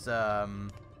 this is oh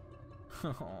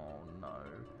no.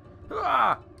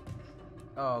 Ah!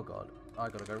 Oh god. I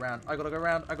gotta go round. I gotta go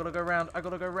round. I gotta go round. I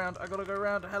gotta go round. I gotta go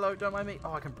round. Hello, don't mind me.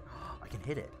 Oh, I can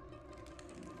hit it.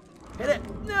 Hit it!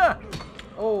 Yeah!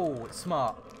 Oh, it's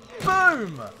smart.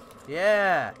 Boom!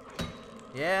 Yeah!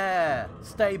 Yeah!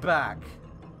 Stay back.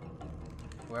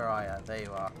 Where are you? There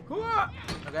you are.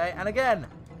 Okay, and again!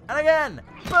 And again!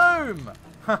 Boom!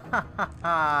 Ha ha ha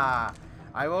ha!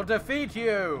 I will defeat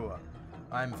you!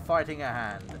 I'm fighting a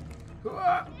hand.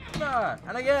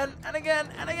 And again! And again!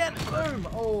 And again! Boom!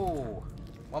 Oh!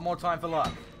 One more time for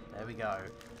luck. There we go.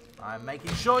 I'm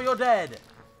making sure you're dead.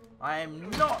 I am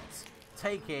not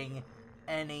taking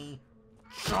any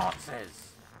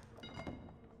chances.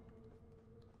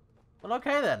 Well,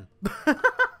 okay then.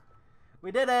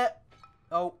 We did it.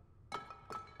 Oh,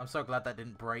 I'm so glad that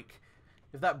didn't break.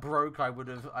 If that broke, I would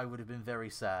have been very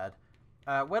sad.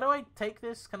 Where do I take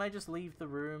this? Can I just leave the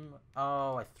room?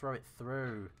 Oh, I throw it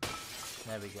through.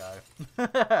 There we go.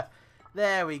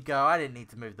 There we go. I didn't need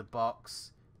to move the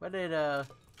box. Where'd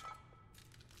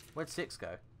 6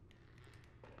 go?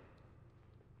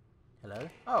 Hello?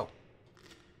 Oh.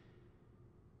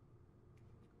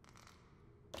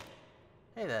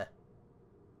 Hey there.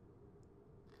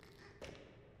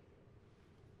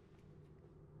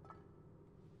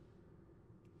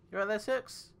 You right there,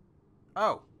 6?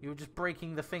 Oh, you were just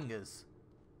breaking the fingers.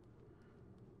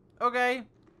 Okay.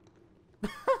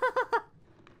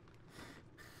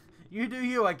 You do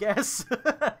you, I guess.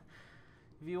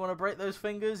 If you want to break those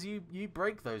fingers, you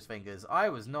break those fingers. I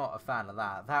was not a fan of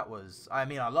that. That was, I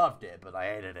mean, I loved it, but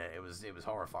I hated it. It was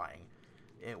horrifying.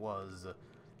 It was,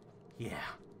 yeah,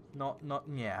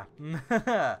 yeah.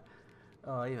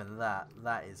 Oh, even that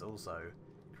is also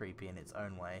creepy in its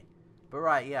own way. But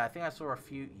right, yeah, I think I saw a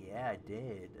few. Yeah, I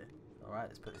did. All right,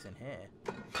 let's put this in here.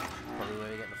 Probably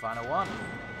where we get the final one.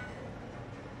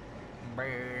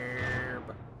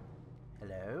 Burb.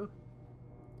 Hello.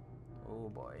 Oh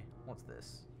boy, what's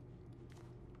this?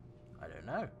 I don't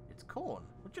know. It's corn.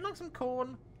 Would you like some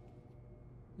corn?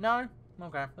 No?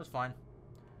 Okay, that's fine.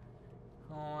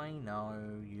 I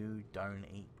know you don't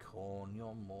eat corn.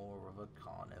 You're more of a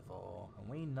carnivore. And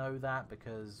we know that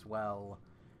because, well,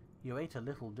 you ate a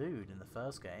little dude in the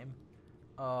first game.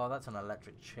 Oh, that's an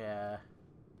electric chair.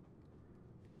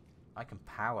 I can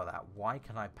power that. Why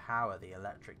can I power the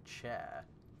electric chair?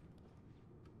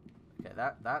 Okay,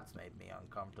 that's made me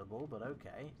uncomfortable, but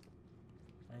okay.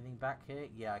 Anything back here?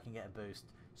 Yeah, I can get a boost.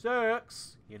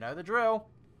 6! You know the drill.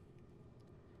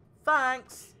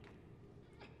 Thanks!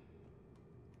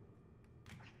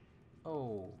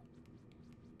 Oh.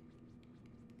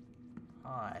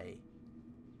 Hi.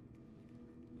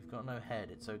 You've got no head,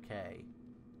 it's okay.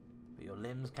 But your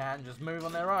limbs can just move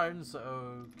on their own, so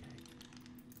okay.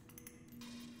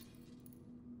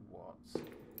 What?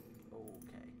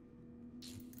 Okay.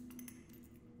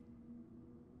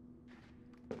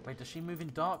 Wait, does she move in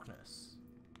darkness?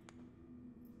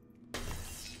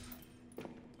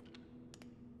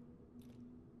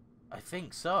 I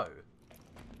think so.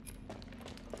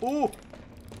 Oh!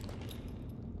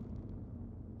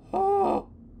 Oh!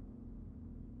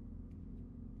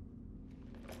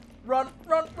 Run,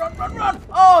 run, run, run, run!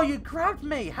 Oh, you grabbed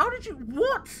me! How did you...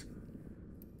 What?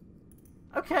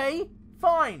 Okay,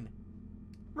 fine.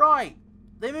 Right.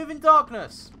 They move in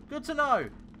darkness. Good to know.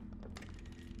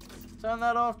 Turn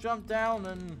that off, jump down,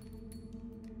 and...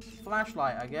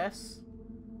 flashlight, I guess.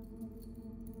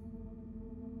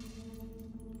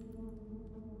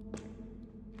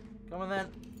 Come on, then.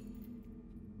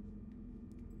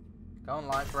 Go on,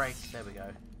 light break. There we go.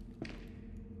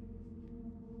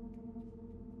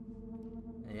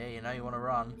 Yeah, you know you want to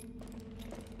run.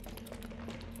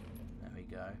 There we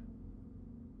go.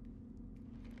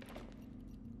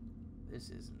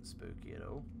 This isn't spooky at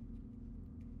all.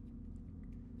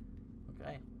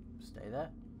 Okay, stay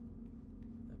there.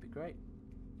 That'd be great.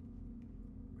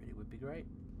 Really would be great.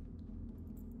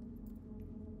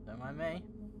 Don't mind me.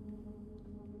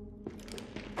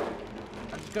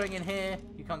 I'm just going in here.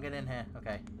 You can't get in here.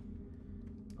 Okay.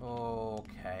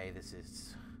 Okay, this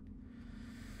is...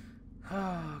 okay,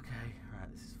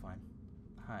 alright, this is fine.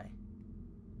 Hi.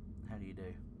 How do you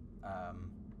do?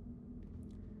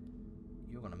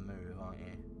 You're gonna move, aren't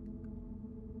you?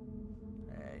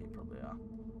 Yeah, you probably are.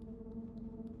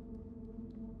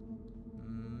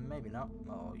 Maybe not.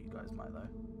 Oh, you guys might though.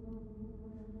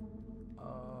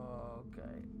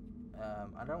 Okay.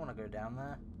 I don't want to go down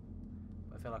there.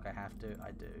 But I feel like I have to.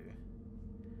 I do.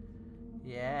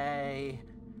 Yay!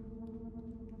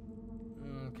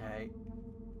 Okay.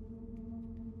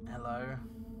 Hello.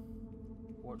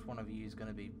 Which one of you is going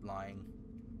to be lying?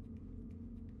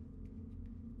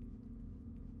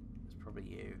 It's probably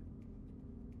you.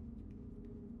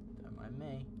 Don't mind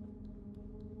me.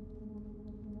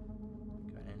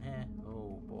 Going in here.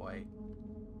 Oh boy.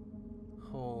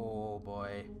 Oh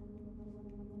boy.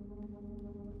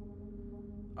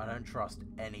 I don't trust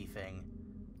anything.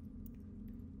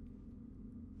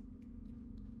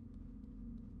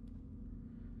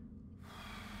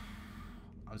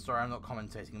 I'm sorry I'm not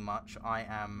commentating much. I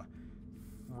am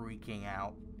freaking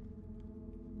out.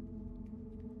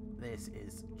 This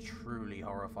is truly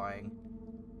horrifying.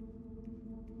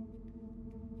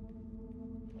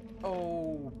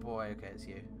 Oh boy, okay, it's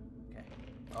you. Okay.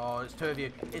 Oh, it's two of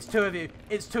you. It's two of you.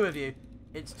 It's two of you.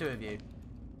 It's two of you.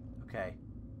 Okay.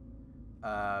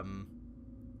 Right.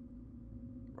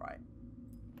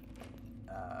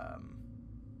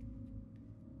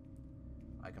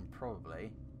 I can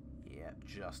probably... Yeah,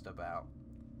 just about.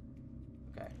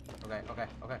 Okay, okay, okay,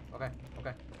 okay, okay,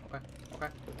 okay, okay, okay,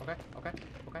 okay, okay,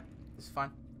 okay. This is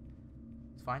fine.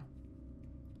 It's fine.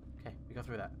 Okay, we go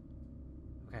through that.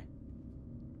 Okay.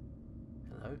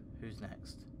 Hello? Who's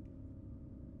next?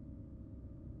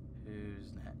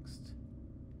 Who's next?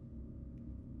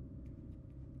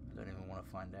 I don't even want to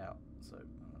find out, so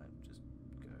I'm gonna just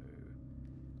go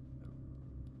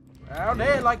around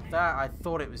here like that. I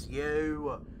thought it was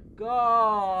you.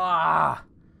 God!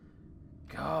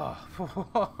 God!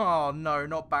 Oh no,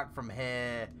 not back from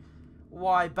here.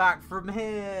 Why back from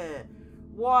here?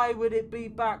 Why would it be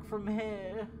back from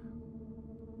here?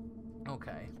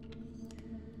 Okay.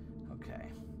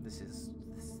 Okay. This is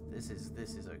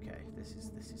okay. This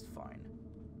is fine.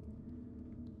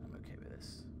 I'm okay with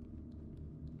this.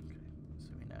 Okay.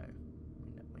 So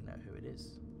we know who it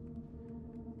is.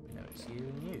 We know it's you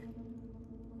and you.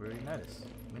 We already know this.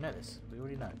 We know this. We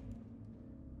already know.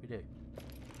 We do.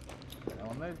 No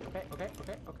one move. Okay, okay,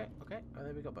 okay, okay, okay. Oh,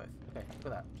 there we go both. Okay,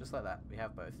 look at that. Just like that. We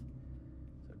have both.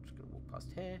 So I'm just going to walk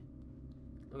past here.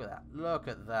 Look at that. Look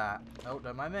at that. Oh,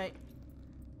 don't mind me.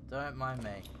 Don't mind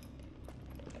me.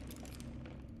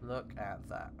 Look at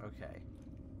that. Okay.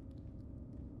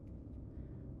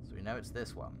 So we know it's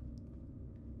this one.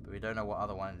 But we don't know what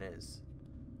other one it is.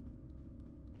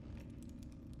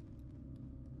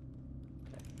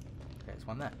 Okay, it's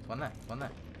one there. It's one there. It's one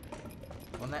there.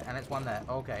 One there, and it's one there.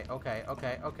 Okay, okay,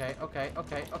 okay, okay, okay,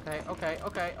 okay, okay, okay,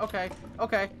 okay, okay,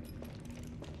 okay.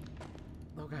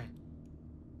 Okay.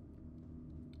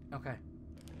 Okay.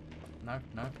 No,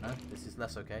 no, no. This is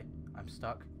less okay. I'm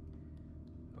stuck.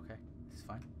 Okay. This is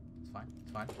fine. It's fine.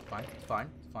 It's fine. It's fine. It's fine.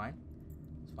 It's fine.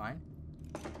 It's fine.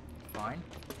 It's fine.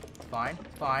 It's fine.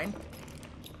 It's fine.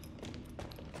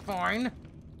 Fine.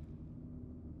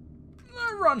 No,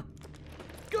 run.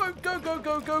 Go, go, go,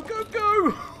 go, go, go,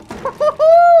 go!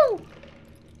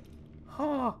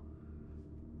 Oh.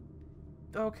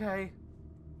 Okay.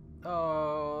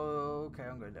 Oh, okay,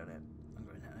 I'm going down it. I'm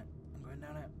going down it. I'm going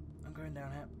down it. I'm going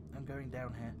down it. I'm going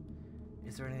down here.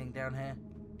 Is there anything down here?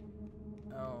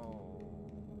 Oh,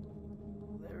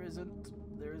 there isn't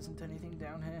anything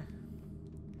down here.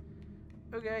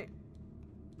 Okay,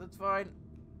 that's fine.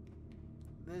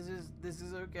 This is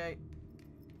okay.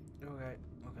 Okay,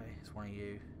 it's one of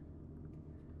you.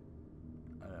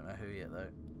 I don't know who yet though.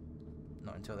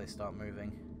 Not until they start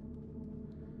moving.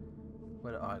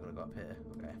 Where? Oh, I gotta go up here.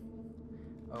 Okay.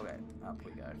 Okay, up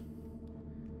we go.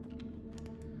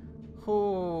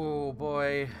 Oh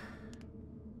boy.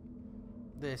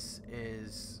 This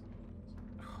is...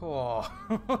 Oh.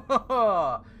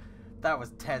 That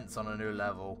was tense on a new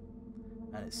level.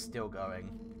 And it's still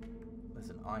going. There's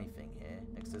an eye thing here.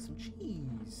 Next to some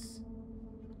cheese.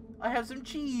 I have some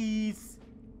cheese!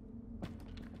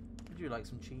 Would you like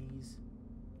some cheese?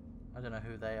 I don't know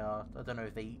who they are. I don't know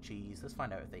if they eat cheese. Let's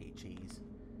find out if they eat cheese.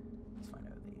 Let's find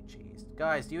out if they eat cheese.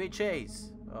 Guys, do you eat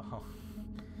cheese? Oh.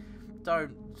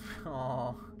 Don't.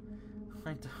 Oh.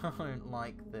 I don't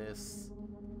like this.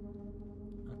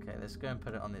 Okay, let's go and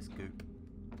put it on this goop.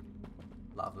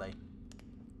 Lovely.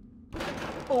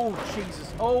 Oh,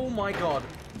 Jesus. Oh, my God.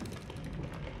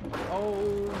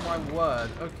 Oh, my word.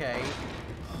 Okay.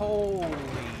 Holy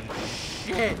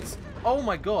shit. Oh,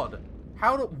 my God.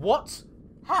 How do... What?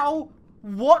 How?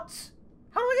 What?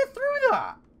 How do I get through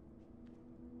that?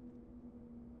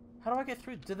 How do I get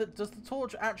through? Does the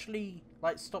torch actually,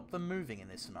 like, stop them moving in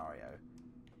this scenario?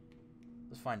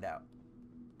 Let's find out.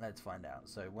 Let's find out.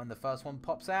 So, when the first one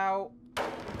pops out... There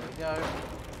we go.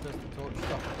 Does the torch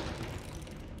stop it?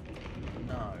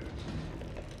 No.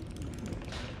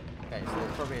 Okay, so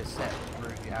there's probably a set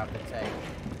route you have to take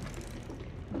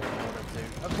in order to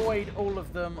avoid all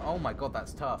of them. Oh my God,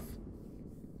 that's tough.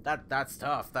 That's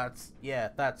tough. That's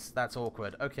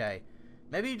awkward. Okay,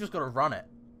 maybe you just gotta run it.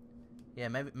 Yeah,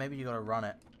 maybe you gotta run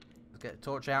it. Let's get the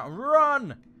torch out and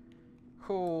run.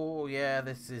 Oh yeah,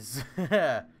 this is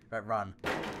right. Run.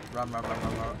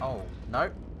 Oh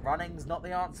no, running's not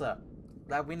the answer.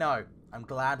 Glad we know. I'm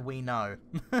glad we know.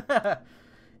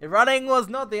 If running was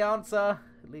not the answer,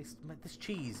 at least this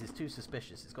cheese is too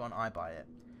suspicious. It's got an eye by it.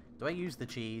 Do I use the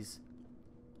cheese?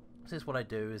 This is what I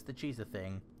do. Is the cheese a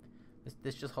thing?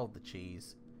 Let's just hold the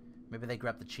cheese. Maybe they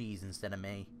grab the cheese instead of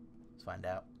me. Let's find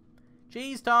out.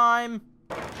 Cheese time!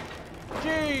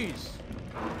 Cheese!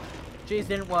 Cheese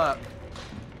didn't work.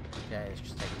 Okay, let's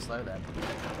just take it slow then.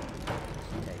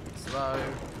 Just take it slow.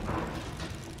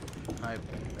 Hope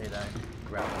they don't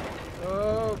grab it.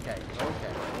 Okay.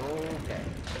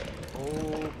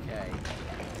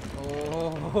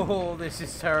 Oh, this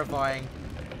is terrifying.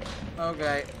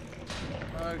 Okay.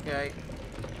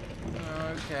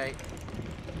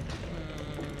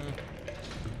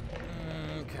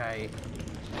 Okay.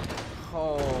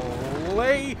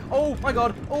 Holy! Oh my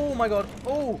God!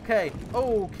 Okay.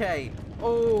 Oh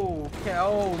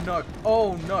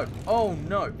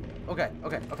no! Okay.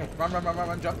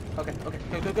 Run, jump. Okay,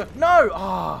 go. No!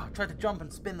 Ah! I tried to jump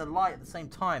and spin the light at the same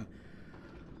time.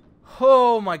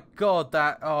 Oh my God,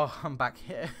 I'm back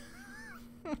here.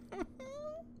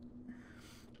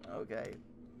 Okay.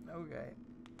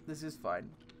 This is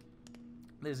fine.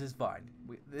 It's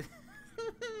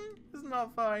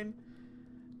not fine.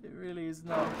 It really is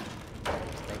not.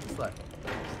 Just take it slow.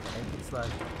 Take it slow.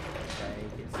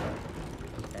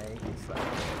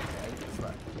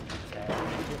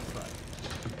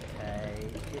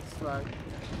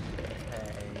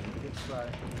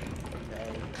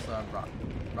 Run.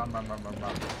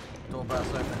 Door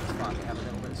bursts open, it's fine. We have a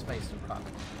little bit of space to run.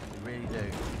 We really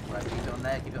do. Right, keep it on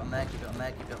there. Keep it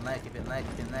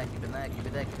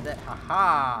there.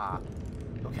 Ha!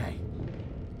 Okay.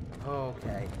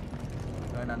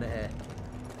 Going under here.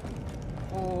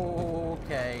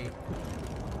 Okay.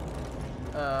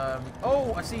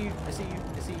 Oh, I see you.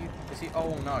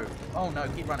 Oh no,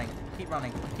 keep running.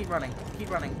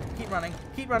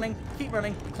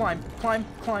 Climb.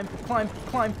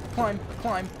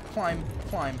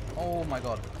 Oh my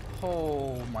God.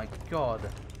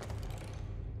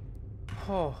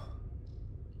 Oh,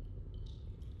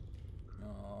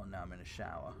 now I'm in a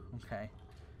shower. Okay.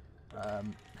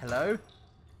 Hello?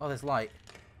 Oh, there's light.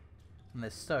 And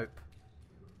there's soap.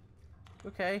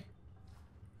 Okay.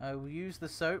 I will use the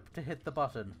soap to hit the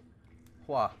button.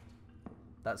 Wha?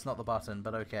 That's not the button,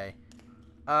 but okay.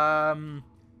 Is there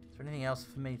anything else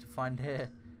for me to find here?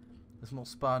 There's more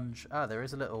sponge. Ah, there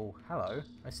is a little... Hello.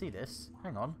 I see this.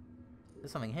 Hang on.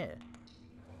 There's something here.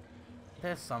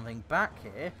 There's something back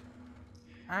here.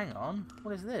 Hang on.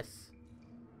 What is this?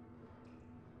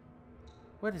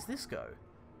 Where does this go?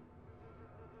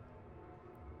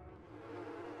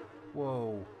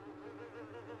 Whoa.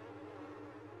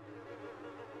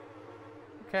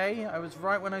 Okay, I was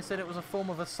right when I said it was a form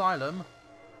of asylum.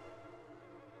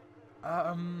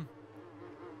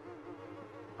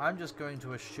 I'm just going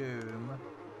to assume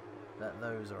that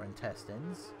those are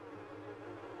intestines.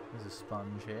 There's a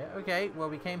sponge here. Okay, well,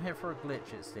 we came here for a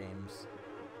glitch, it seems.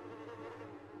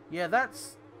 Yeah,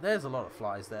 there's a lot of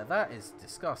flies there. That is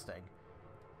disgusting.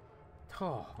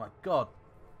 Oh, my God.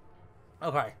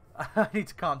 Okay, I need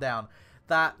to calm down.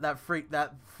 That freaked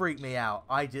me out.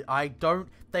 I don't.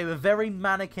 They were very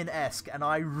mannequin-esque, and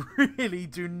I really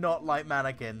do not like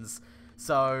mannequins.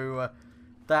 So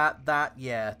that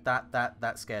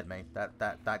scared me.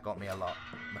 That got me a lot.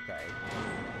 Okay,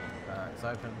 it's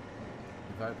open.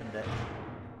 We've opened it.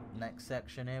 Next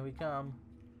section, here we come.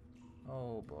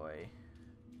 Oh boy.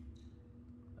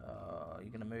 Are you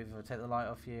gonna move if I take the light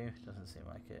off you? Doesn't seem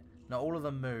like it. Not all of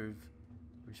them move,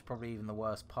 which is probably even the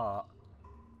worst part.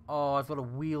 Oh, I've got to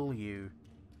wheel you.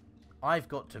 I've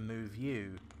got to move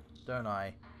you, don't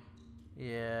I?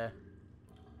 Yeah.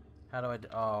 How do I do?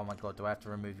 Oh my God, do I have to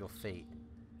remove your feet?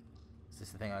 Is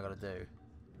this the thing I got to do?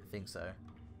 I think so.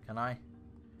 Can I?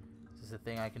 Is this a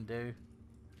thing I can do?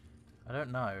 I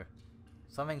don't know.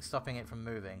 Something's stopping it from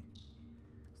moving.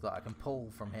 So that I can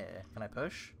pull from here. Can I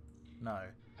push? No.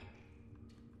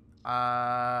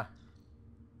 Right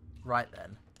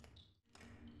then.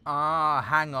 Ah,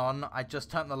 hang on. I just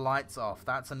turned the lights off.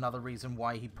 That's another reason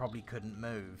why he probably couldn't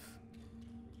move.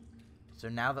 So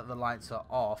now that the lights are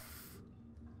off,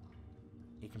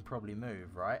 he can probably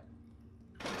move, right?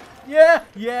 Yeah!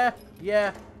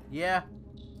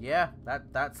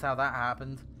 That's how that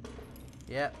happened.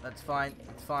 Yeah, that's fine.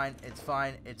 It's fine. It's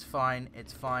fine. It's fine.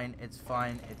 It's fine. It's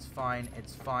fine. It's fine.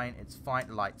 It's fine. It's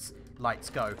fine. Lights.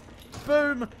 Lights go.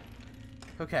 Boom!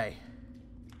 Okay.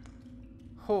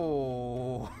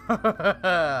 Oh.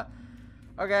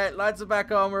 Okay, lights are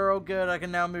back on. We're all good. I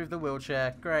can now move the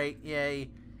wheelchair. Great. Yay.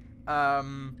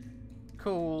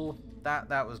 Cool.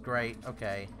 That was great.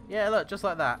 Okay. Yeah, look, just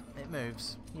like that. It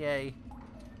moves. Yay.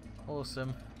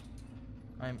 Awesome.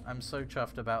 I'm so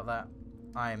chuffed about that.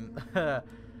 I'm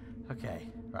okay.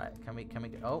 Right. Can we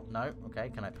oh, no. Okay,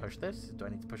 can I push this? Do I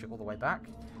need to push it all the way back?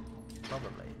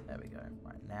 Probably. There we go.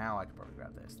 Right, now I can probably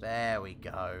grab this. There we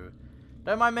go.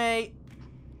 Don't mind me.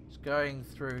 Just going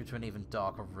through to an even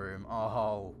darker room.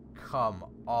 Oh, come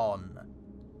on.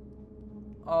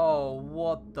 Oh,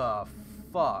 what the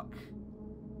fuck?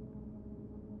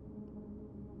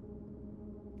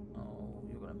 Oh,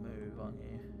 you're gonna move, aren't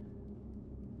you?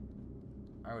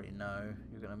 I already know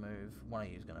you're gonna move. One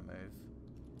of you's gonna move.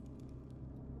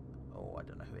 Oh, I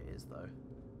don't know who it is though.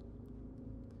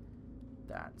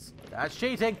 That's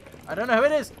cheating. I don't know who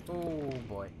it is. Oh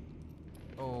boy.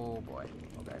 Oh boy.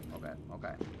 Okay.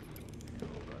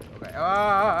 Okay.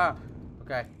 Ah.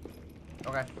 Okay.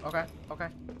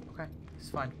 It's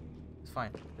fine. It's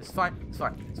fine. It's fine. It's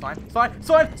fine. It's fine. It's fine. It's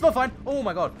fine. It's not fine. Oh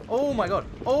my god. Oh my god.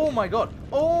 Oh my god.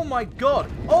 Oh my god.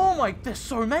 Oh my. There's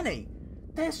so many.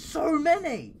 There's so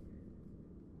many.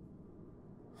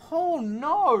 Oh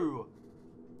no.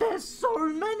 There's so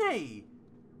many.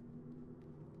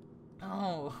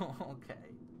 Oh,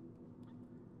 okay.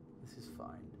 This is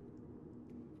fine.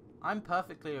 I'm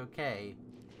perfectly okay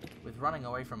with running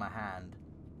away from a hand,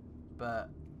 but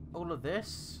all of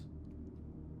this,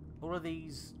 all of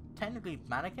these technically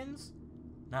mannequins?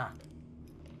 Nah.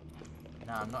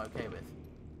 Nah, I'm not okay with.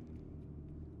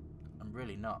 I'm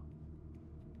really not.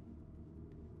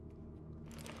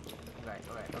 Okay.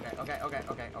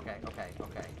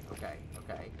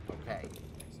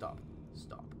 Stop.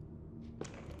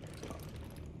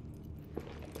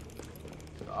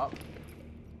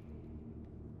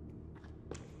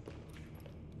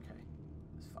 Okay,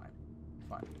 it's fine. It's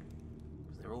fine.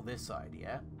 Because they're all this side,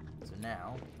 yeah? So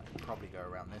now, I can probably go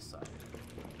around this side.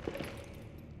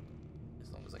 As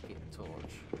long as I keep the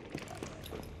torch.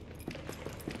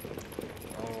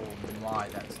 Oh my,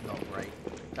 that's not great.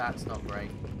 That's not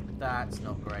great. That's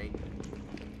not great.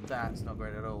 That's not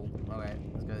great at all. Okay,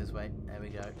 let's go this way. There we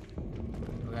go.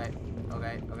 Okay.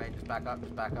 Just back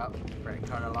up. Create a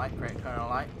cone of light. Cone of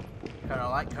light.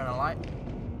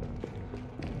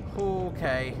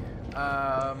 Okay.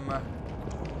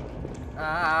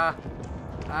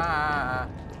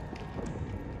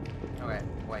 Okay.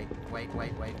 Wait.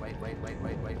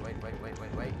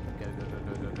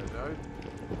 Go.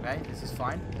 Okay, this is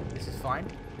fine.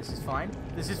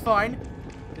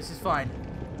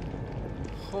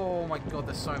 Oh my god,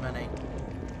 there's so many.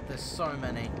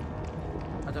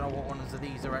 I don't know what ones of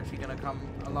these are actually going to come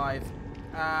alive.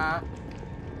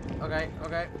 Okay.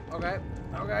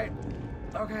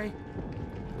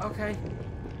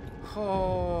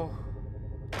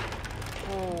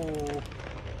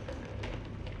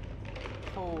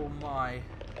 Oh my.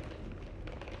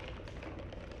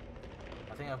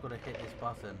 I think I've got to hit this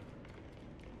button.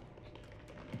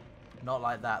 Not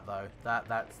like that though.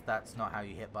 That's not how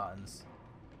you hit buttons.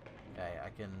 Okay, I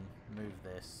can move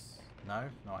this. No,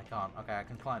 I can't. Okay, I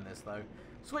can climb this though.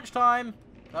 Switch time.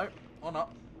 No, or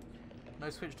not. No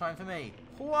switch time for me.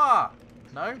 Hooah!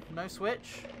 No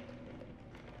switch.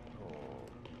 Oh.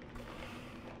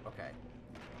 Okay.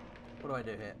 What do I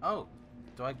do here? Oh,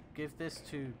 do I give this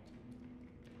to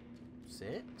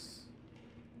 6?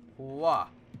 Hooah!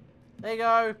 There you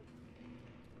go.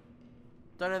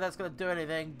 Don't know if that's gonna do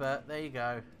anything, but there you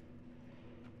go.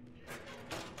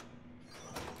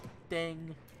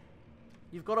 Ding.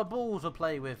 You've got a ball to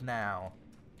play with now.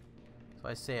 So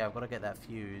I see, I've got to get that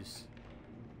fuse.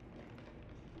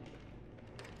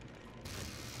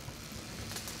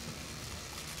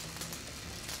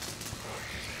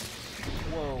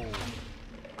 Whoa.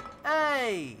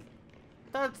 Hey!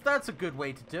 That's a good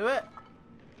way to do it.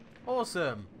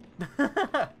 Awesome.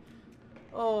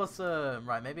 Awesome.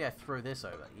 Right, maybe I throw this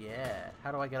over. Yeah.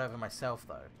 How do I get over myself,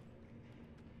 though?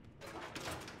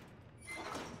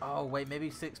 Oh, wait,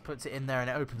 maybe 6 puts it in there and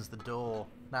it opens the door.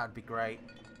 That would be great.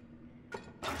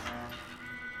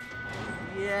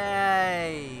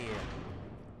 Yay!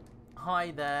 Hi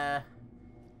there.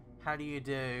 How do you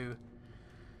do?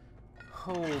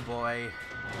 Oh, boy.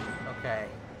 Okay.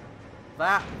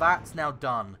 That's now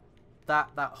done.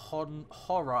 That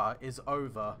horror is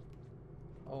over.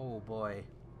 Oh, boy.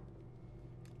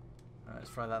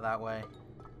 Let's throw that way.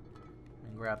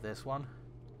 And grab this one.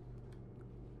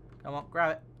 Come on,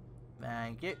 grab it.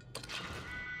 Thank you.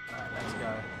 Alright, let's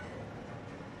go.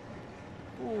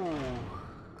 Ooh.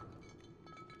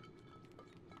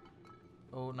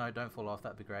 Oh, no, don't fall off.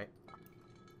 That'd be great.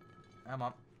 Come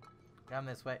on. Come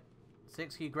this way.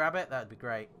 6, can you grab it? That'd be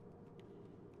great.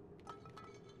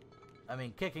 I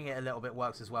mean, kicking it a little bit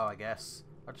works as well, I guess.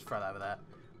 I'll just throw that over there.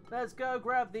 Let's go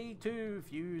grab the 2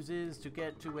 fuses to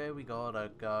get to where we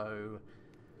gotta go.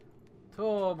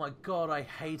 Oh my god, I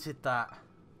hated that.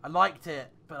 I liked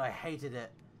it, but I hated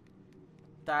it.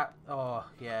 That, oh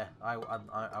yeah, I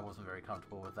wasn't very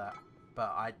comfortable with that.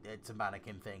 But it's a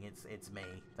mannequin thing. It's me.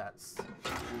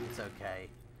 It's okay.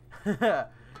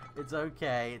 It's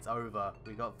okay. It's over.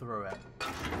 We got through it.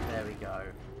 There we go.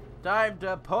 Time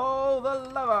to pull the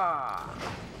lever.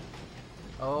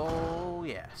 Oh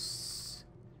yes.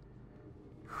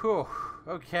 Whew.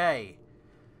 Okay.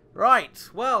 Right.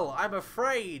 Well, I'm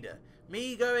afraid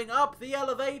me going up the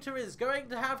elevator is going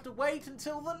to have to wait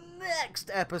until the next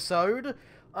episode.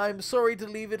 I'm sorry to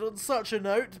leave it on such a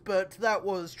note, but that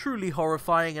was truly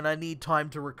horrifying and I need time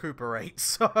to recuperate.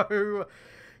 So,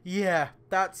 yeah,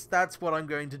 that's what I'm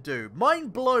going to do.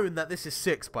 Mind blown that this is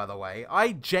 6, by the way.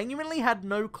 I genuinely had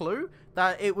no clue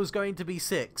that it was going to be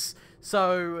 6.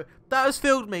 So, that has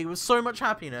filled me with so much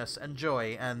happiness and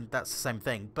joy, and that's the same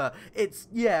thing. But it's,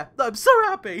 yeah, I'm so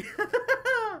happy.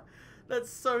 That's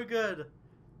so good.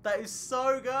 That is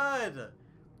so good.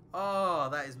 Oh,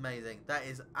 that is amazing. That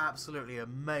is absolutely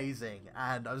amazing.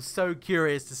 And I'm so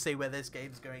curious to see where this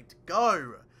game's going to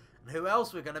go. And who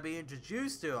else we're going to be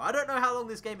introduced to. I don't know how long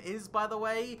this game is, by the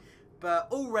way. But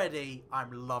already,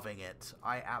 I'm loving it.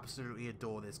 I absolutely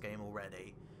adore this game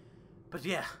already. But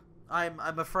yeah,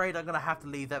 I'm afraid I'm going to have to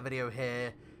leave that video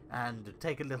here and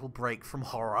take a little break from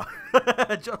horror.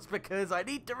 Just because I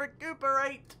need to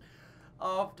recuperate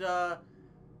after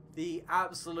the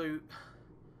absolute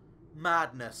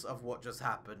madness of what just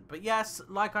happened. But yes,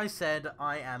 like I said,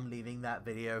 I am leaving that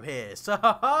video here.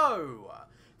 So,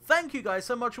 thank you guys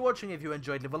so much for watching. If you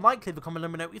enjoyed, leave a like, leave a comment,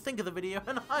 let me know what you think of the video,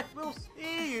 and I will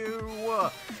see you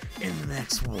in the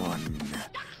next one.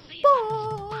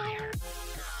 Bye!